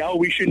people that say, oh,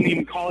 we shouldn't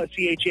even call it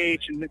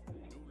CHH. And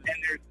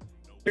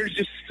there's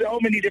just so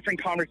many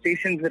different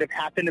conversations that have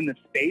happened in the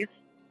space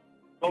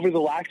over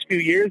the last few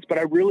years. But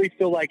I really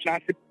feel like,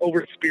 not to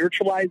over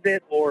spiritualize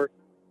it or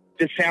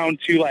to sound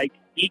too like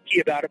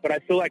geeky about it, but I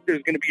feel like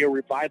there's going to be a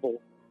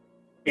revival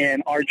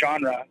in our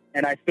genre.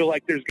 And I feel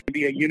like there's going to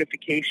be a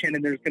unification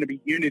and there's going to be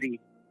unity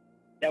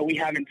that we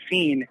haven't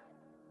seen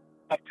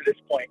up to this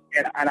point.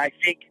 And I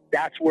think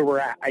that's where we're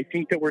at. I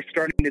think that we're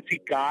starting to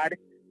see God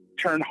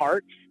turn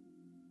hearts.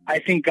 I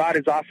think God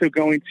is also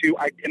going to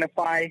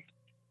identify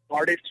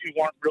artists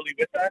who aren't really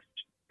with us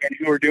and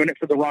who are doing it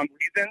for the wrong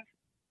reasons.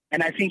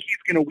 And I think he's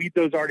going to weed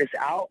those artists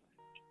out.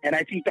 And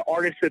I think the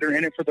artists that are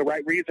in it for the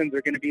right reasons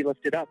are going to be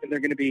lifted up, and they're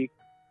going to be,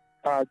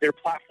 their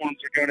platforms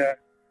are going to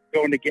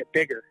going to get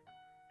bigger.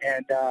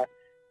 And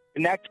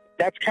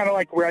that's kind of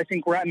like where I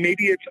think we're at.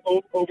 Maybe it's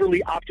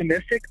overly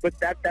optimistic, but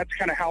that's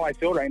kind of how I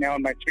feel right now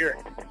in my spirit.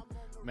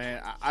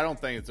 Man, I don't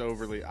think it's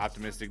overly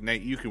optimistic.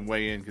 Nate, you can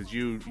weigh in because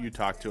you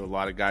talk to a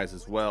lot of guys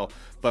as well.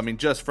 But, I mean,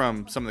 just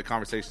from some of the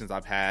conversations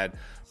I've had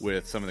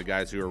with some of the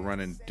guys who are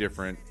running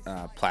different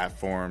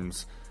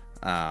platforms,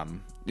 I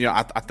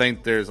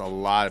think there's a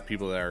lot of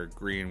people that are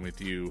agreeing with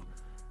you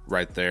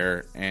right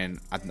there. And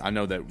I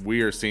know that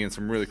we are seeing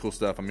some really cool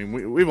stuff. I mean,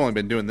 we've only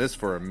been doing this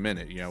for a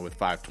minute, with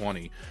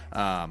 520.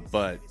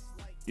 But,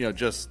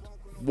 just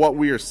what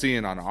we are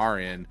seeing on our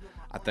end,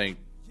 I think,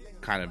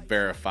 kind of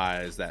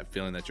verifies that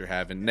feeling that you're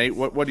having. Nate,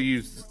 what do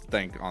you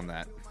think on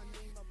that?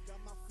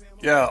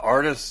 Yeah,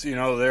 artists,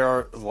 there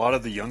are a lot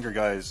of the younger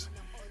guys,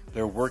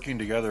 they're working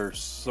together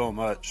so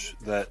much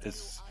that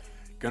it's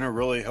going to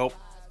really help,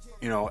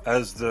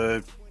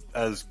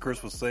 as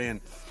Chris was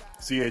saying,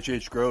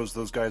 CHH grows,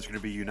 those guys are going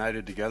to be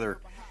united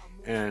together,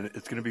 and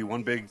it's going to be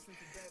one big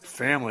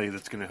family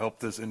that's going to help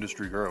this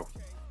industry grow.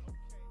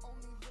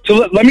 So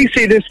let me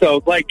say this,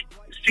 though. Like,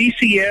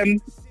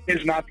 CCM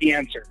is not the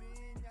answer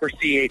for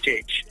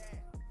CHH.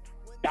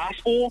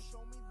 Gospel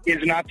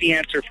is not the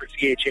answer for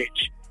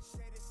CHH.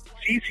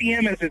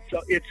 CCM is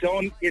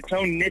its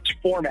own niche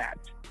format.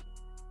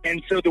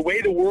 And so the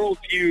way the world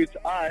views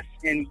us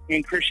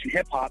in Christian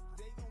hip-hop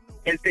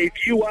is they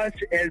view us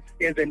as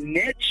a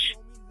niche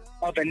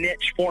of a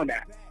niche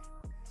format,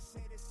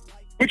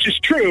 which is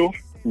true.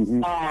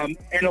 Mm-hmm.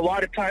 And a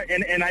lot of time,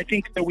 and I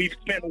think that we've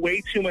spent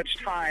way too much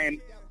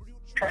time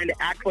trying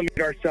to acclimate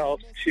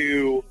ourselves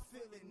to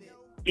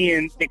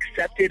being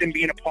accepted and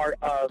being a part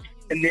of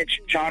a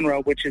niche genre,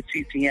 which is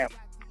CCM.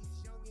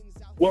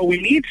 What we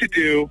need to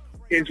do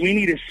is we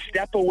need to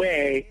step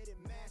away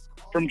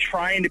from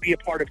trying to be a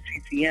part of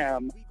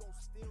CCM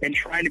and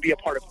trying to be a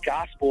part of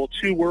gospel,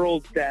 two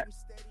worlds that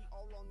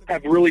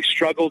have really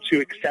struggled to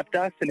accept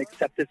us and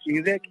accept this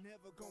music.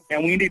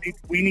 And we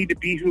need to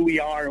be who we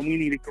are, and we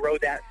need to grow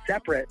that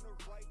separate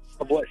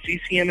of what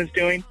CCM is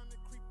doing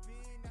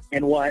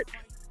and what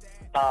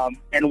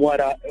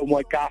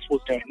gospel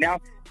is doing. Now,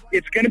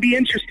 it's going to be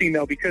interesting,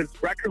 though, because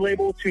record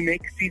labels who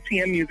make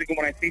CCM music, and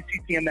when I say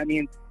CCM, that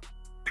means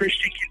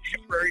Christian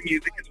Contemporary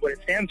Music is what it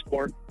stands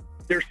for.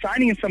 They're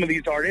signing some of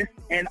these artists,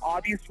 and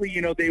obviously,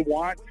 they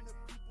want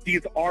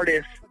these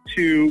artists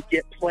to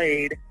get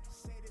played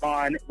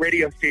on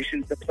radio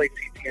stations that play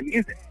CCM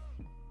music.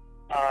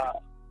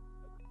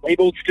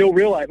 Labels still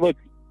realize, look,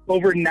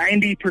 over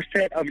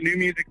 90% of new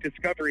music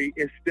discovery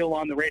is still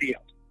on the radio.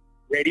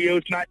 Radio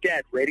is not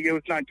dead. Radio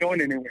is not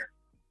going anywhere.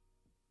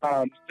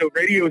 So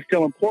radio is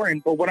still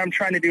important, but what I'm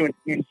trying to do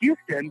in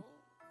Houston,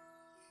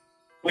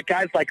 what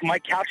guys like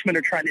Mike Couchman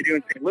are trying to do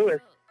in St. Louis,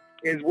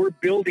 is we're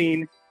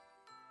building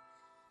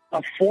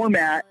a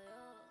format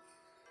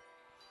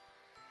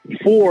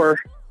for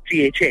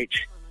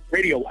CHH,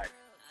 radio-wise.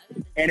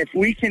 And if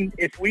we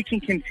can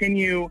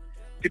continue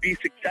to be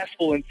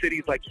successful in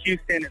cities like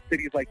Houston and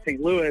cities like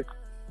St. Louis,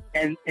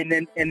 and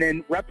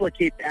then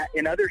replicate that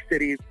in other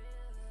cities,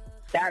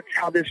 that's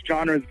how this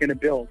genre is going to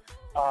build.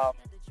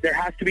 There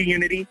has to be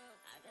unity.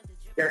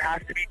 There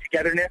has to be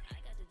togetherness.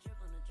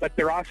 But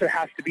there also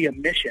has to be a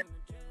mission.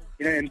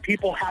 And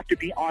people have to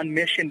be on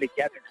mission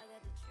together.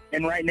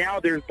 And right now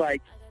there's I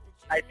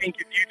think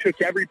if you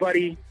took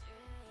everybody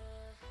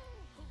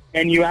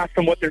and you asked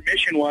them what their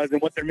mission was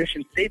and what their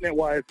mission statement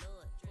was,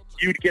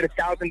 you'd get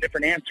 1,000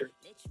 different answers.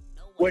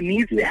 What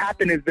needs to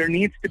happen is there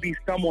needs to be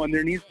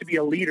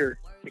a leader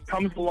that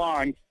comes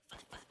along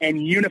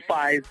and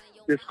unifies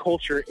this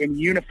culture and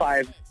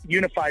unifies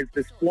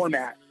this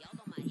format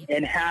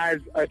and has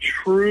a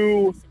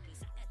true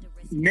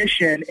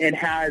mission and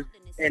has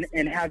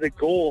a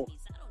goal.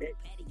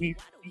 You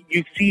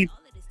see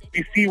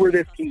where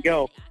this can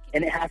go,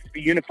 and it has to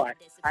be unified.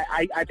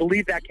 I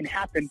believe that can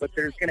happen, but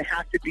there's going to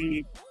have to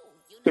be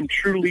some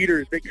true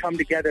leaders that come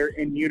together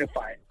and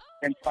unify it.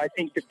 And so I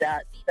think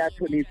that's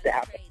what needs to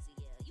happen.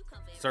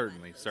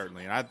 Certainly.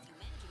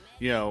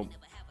 And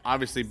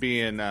obviously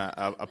being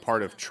a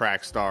part of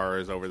Track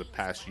Stars over the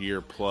past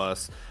year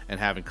plus and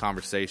having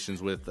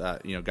conversations with,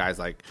 guys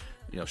like,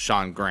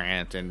 Sean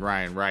Grant and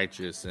Ryan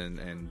Righteous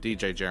and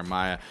DJ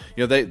Jeremiah,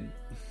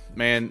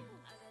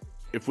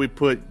 if we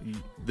put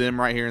them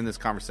right here in this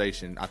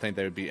conversation, I think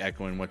they would be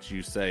echoing what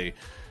you say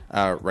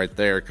right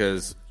there,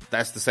 because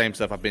that's the same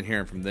stuff I've been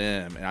hearing from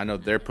them, and I know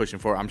they're pushing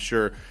for it. I'm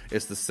sure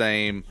it's the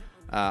same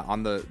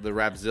on the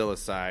Rapzilla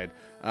side.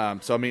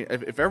 So, I mean,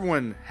 if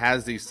everyone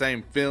has these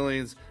same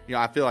feelings,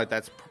 I feel like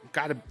that's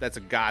a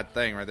God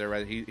thing right there,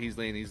 right?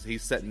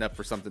 He's setting up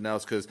for something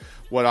else, because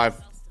what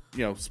I've,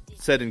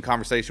 said in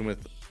conversation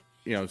with,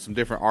 some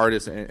different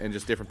artists and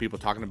just different people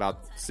talking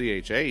about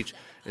CHH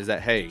is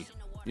that, hey,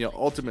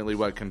 ultimately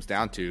what it comes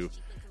down to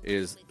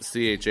is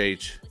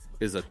CHH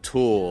is a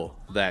tool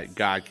that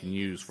God can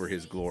use for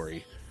his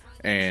glory.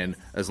 And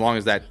as long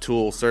as that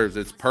tool serves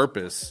its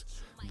purpose,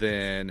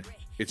 then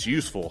it's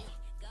useful.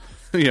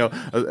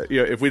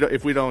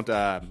 If we don't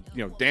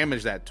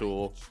damage that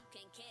tool,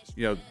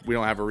 we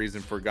don't have a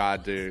reason for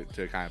God to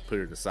kind of put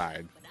it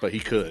aside. but he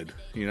could,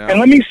 you know. And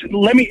let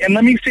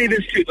me say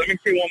this too. Let me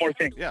say one more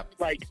thing. Yeah.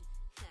 Like,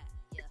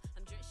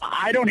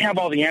 I don't have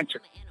all the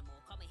answers.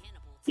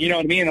 You know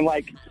what I mean? And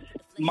like,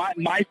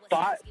 my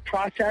thought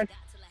process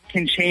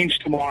can change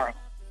tomorrow.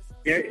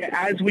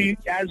 As we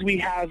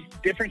have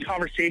different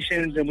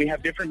conversations and we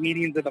have different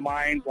meetings of the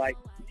mind, like,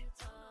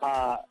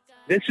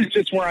 this is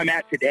just where I'm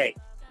at today.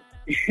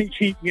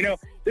 You know,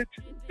 this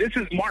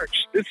is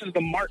March. This is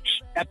the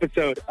March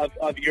episode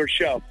of your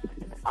show.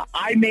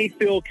 I may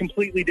feel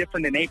completely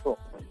different in April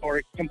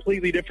or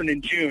completely different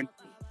in June,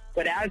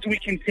 but as we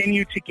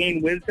continue to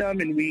gain wisdom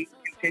and we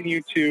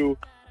continue to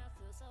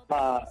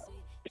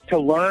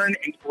learn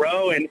and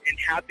grow and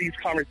have these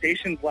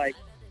conversations, like,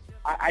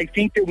 I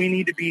think that we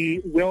need to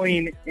be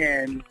willing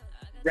and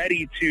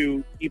ready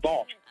to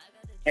evolve,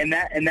 and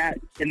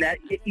that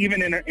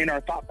even in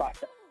our thought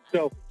process.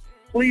 So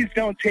please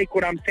don't take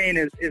what I'm saying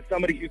as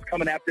somebody who's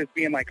coming at this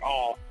being like,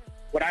 oh,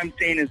 what I'm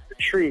saying is the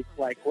truth.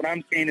 Like, what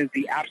I'm saying is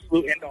the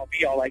absolute end all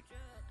be all. Like,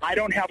 I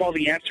don't have all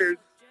the answers,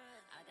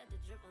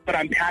 but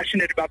I'm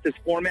passionate about this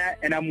format,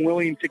 and I'm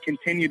willing to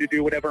continue to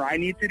do whatever I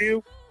need to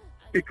do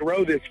to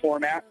grow this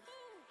format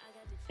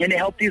and to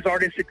help these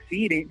artists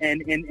succeed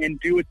and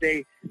do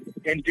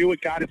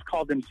what God has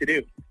called them to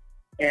do.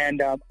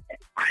 And I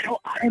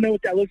don't know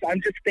what that looks like.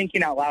 I'm just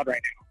thinking out loud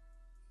right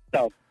now.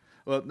 So,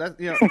 well, that's,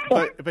 you know,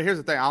 but here's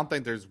the thing. I don't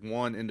think there's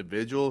one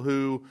individual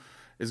who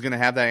is going to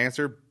have that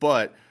answer.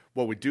 But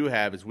what we do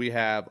have is we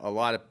have a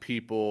lot of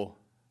people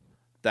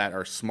that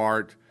are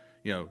smart,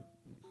 you know,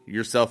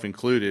 yourself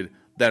included,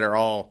 that are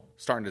all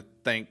starting to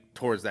think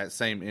towards that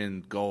same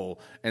end goal.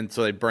 And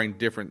so they bring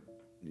different,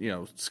 you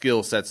know,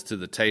 skill sets to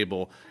the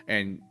table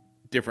and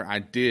different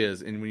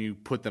ideas. And when you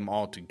put them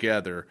all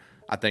together,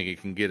 I think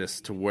it can get us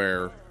to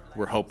where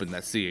we're hoping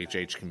that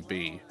CHH can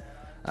be.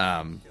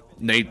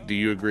 Nate, do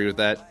you agree with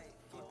that?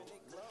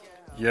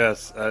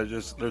 Yes.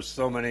 There's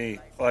so many,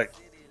 like,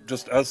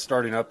 just us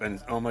starting up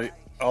and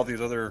all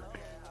these other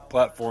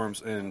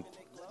platforms and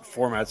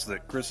formats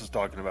that Chris is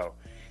talking about,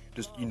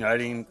 just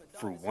uniting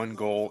for one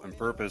goal and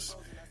purpose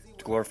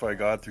to glorify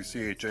God through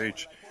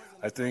CHH.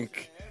 I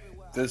think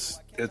it's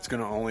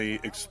going to only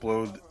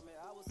explode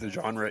the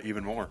genre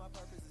even more.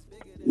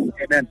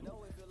 Amen.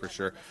 For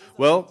sure.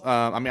 Well,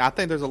 I mean, I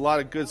think there's a lot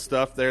of good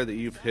stuff there that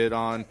you've hit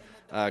on,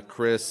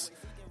 Chris.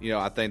 You know,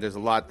 I think there's a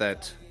lot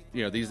that,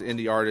 you know, these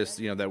indie artists,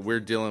 you know, that we're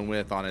dealing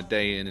with on a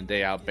day in and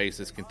day out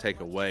basis can take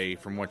away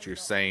from what you're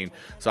saying.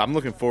 So I'm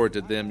looking forward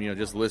to them, you know,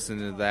 just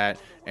listening to that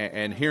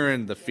and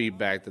hearing the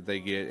feedback that they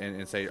get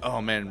and say,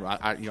 oh man,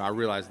 I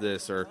realize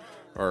this, or,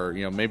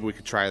 you know, maybe we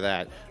could try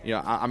that. You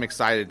know, I'm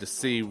excited to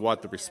see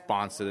what the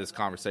response to this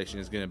conversation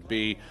is going to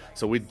be.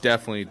 So we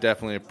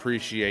definitely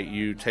appreciate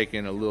you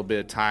taking a little bit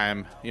of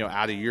time, you know,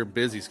 out of your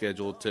busy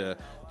schedule to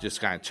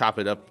just kind of chop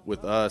it up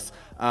with us.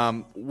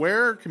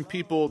 Where can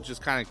people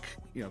just kind of,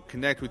 you know,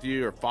 connect with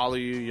you or follow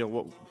you? You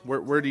know,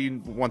 where do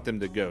you want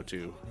them to go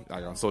to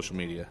on social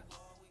media?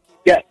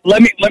 Yeah,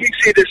 let me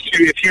say this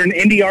too. If you're an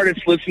indie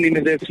artist listening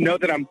to this, know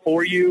that I'm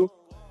for you.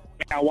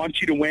 And I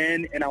want you to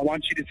win, and I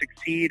want you to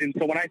succeed. And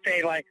so when I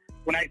say, like,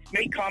 when I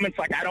make comments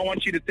like, I don't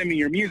want you to send me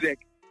your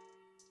music,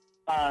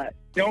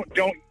 don't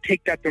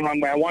take that the wrong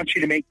way. I want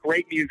you to make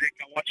great music.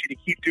 I want you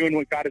to keep doing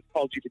what God has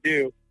called you to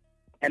do.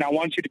 And I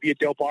want you to be a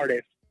dope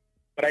artist.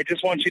 But I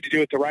just want you to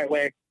do it the right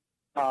way.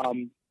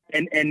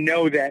 And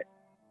know that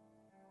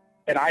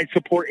I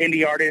support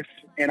indie artists,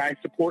 and I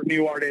support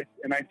new artists,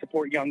 and I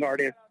support young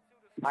artists.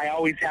 I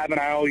always have, and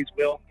I always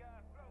will.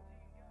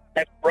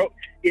 That's broke,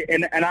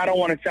 and I don't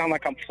want to sound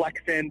like I'm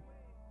flexing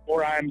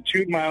or I'm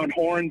tooting my own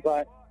horn,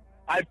 but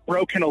I've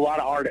broken a lot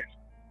of artists.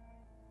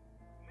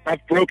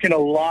 I've broken a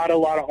lot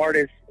of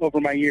artists over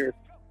my years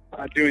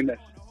doing this,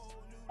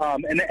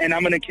 and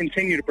I'm going to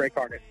continue to break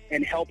artists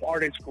and help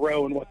artists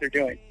grow in what they're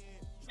doing.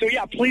 So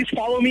yeah, please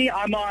follow me.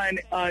 I'm on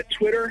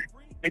Twitter.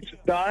 It's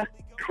the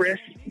Chris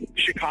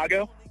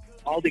Chicago,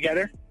 all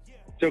together.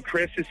 So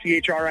Chris is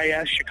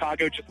CHRIS,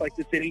 Chicago, just like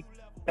the city.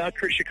 The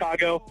Chris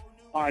Chicago.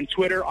 On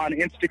Twitter, on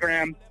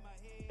Instagram.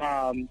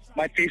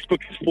 My Facebook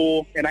is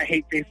full, and I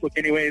hate Facebook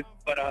anyways.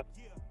 But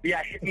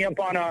yeah, hit me up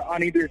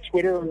on either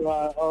Twitter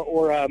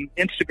or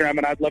Instagram,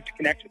 and I'd love to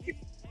connect with you.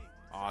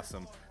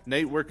 Awesome.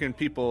 Nate, where can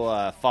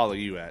people follow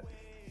you at?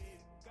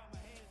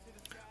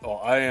 Oh,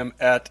 I am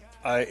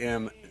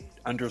 @IM_Nate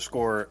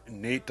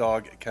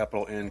Dogg,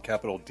 capital N,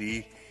 capital D.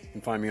 You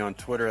can find me on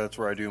Twitter. That's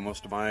where I do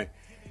most of my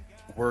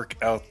work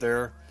out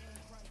there.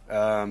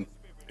 Of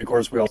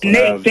course, we also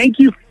Nate, have... thank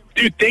you.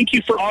 Dude, thank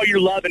you for all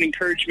your love and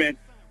encouragement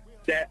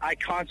that I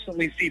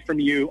constantly see from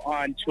you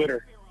on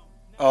Twitter.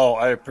 Oh,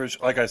 I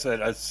appreciate. Like I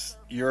said,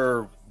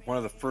 you're one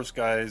of the first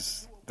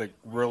guys that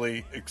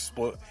really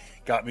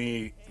got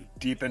me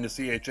deep into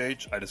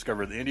CHH. I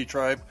discovered the Indie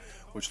Tribe,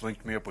 which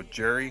linked me up with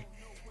Jerry,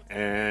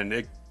 and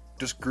it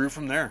just grew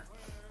from there.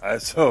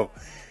 So,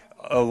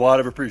 a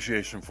lot of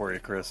appreciation for you,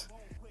 Chris.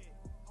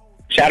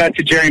 Shout out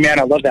to Jerry, man.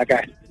 I love that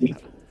guy.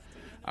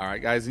 All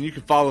right, guys, and you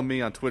can follow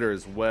me on Twitter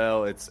as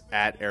well. It's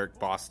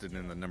 @EricBoston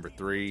and the number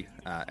 3,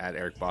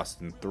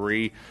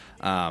 @EricBoston3.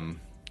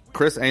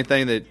 Chris,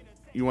 anything that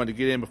you wanted to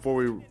get in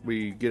before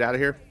we get out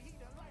of here?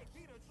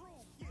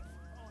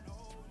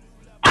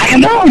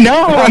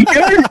 No, I'm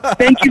good.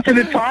 Thank you for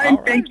the time.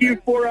 Right. Thank you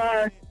for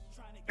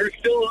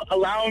still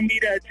allowing me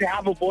to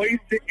have a voice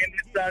in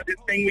this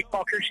thing we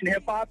call Christian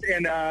hip hop.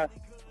 And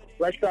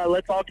let's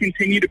all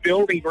continue to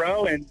build and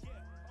grow. And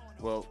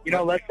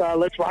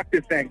let's rock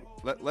this thing.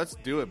 Let's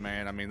do it,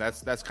 man. I mean,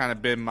 that's kind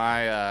of been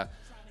my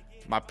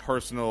my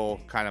personal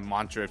kind of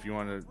mantra, if you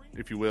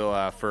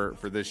will, for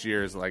this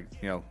year is like,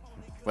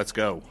 let's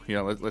go.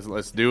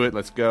 Let's do it.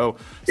 Let's go.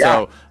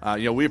 Yeah.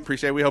 So we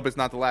appreciate it. We hope it's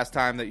not the last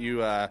time that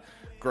you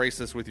grace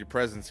us with your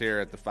presence here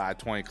at the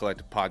 520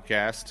 Collective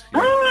Podcast.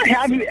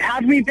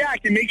 Have me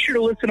back, and make sure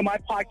to listen to my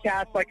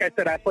podcast. Like I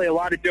said, I play a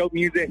lot of dope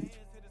music.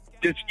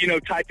 Just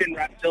type in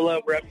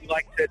Rapzilla wherever you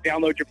like to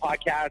download your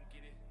podcast,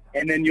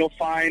 and then you'll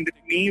find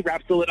me,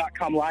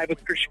 Rapzilla.com live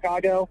with Chris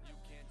Chicago.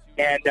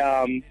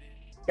 And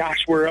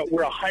we're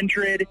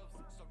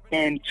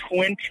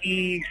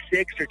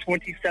 126 or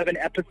 27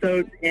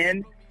 episodes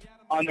in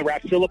on the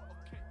Rapzilla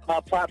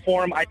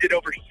platform. I did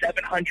over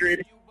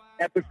 700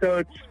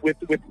 episodes with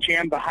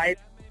Jam the Hype.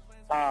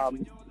 Go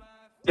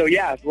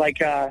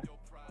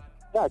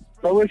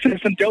listen to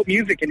some dope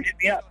music and hit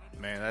me up.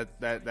 Man,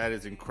 that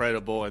is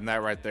incredible, and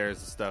that right there is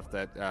the stuff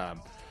that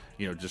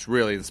just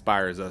really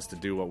inspires us to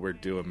do what we're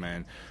doing,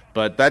 man.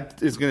 But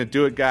that is going to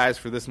do it, guys,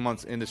 for this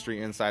month's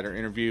Industry Insider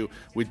interview.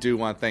 We do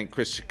want to thank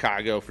Chris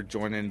Chicago for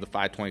joining the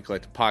 520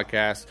 Collective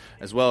Podcast,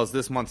 as well as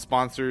this month's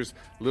sponsors,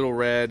 Little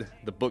Red,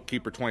 The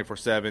Bookkeeper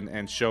 24/7,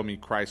 and Show Me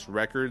Christ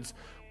Records.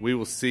 We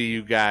will see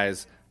you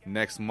guys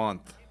next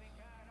month.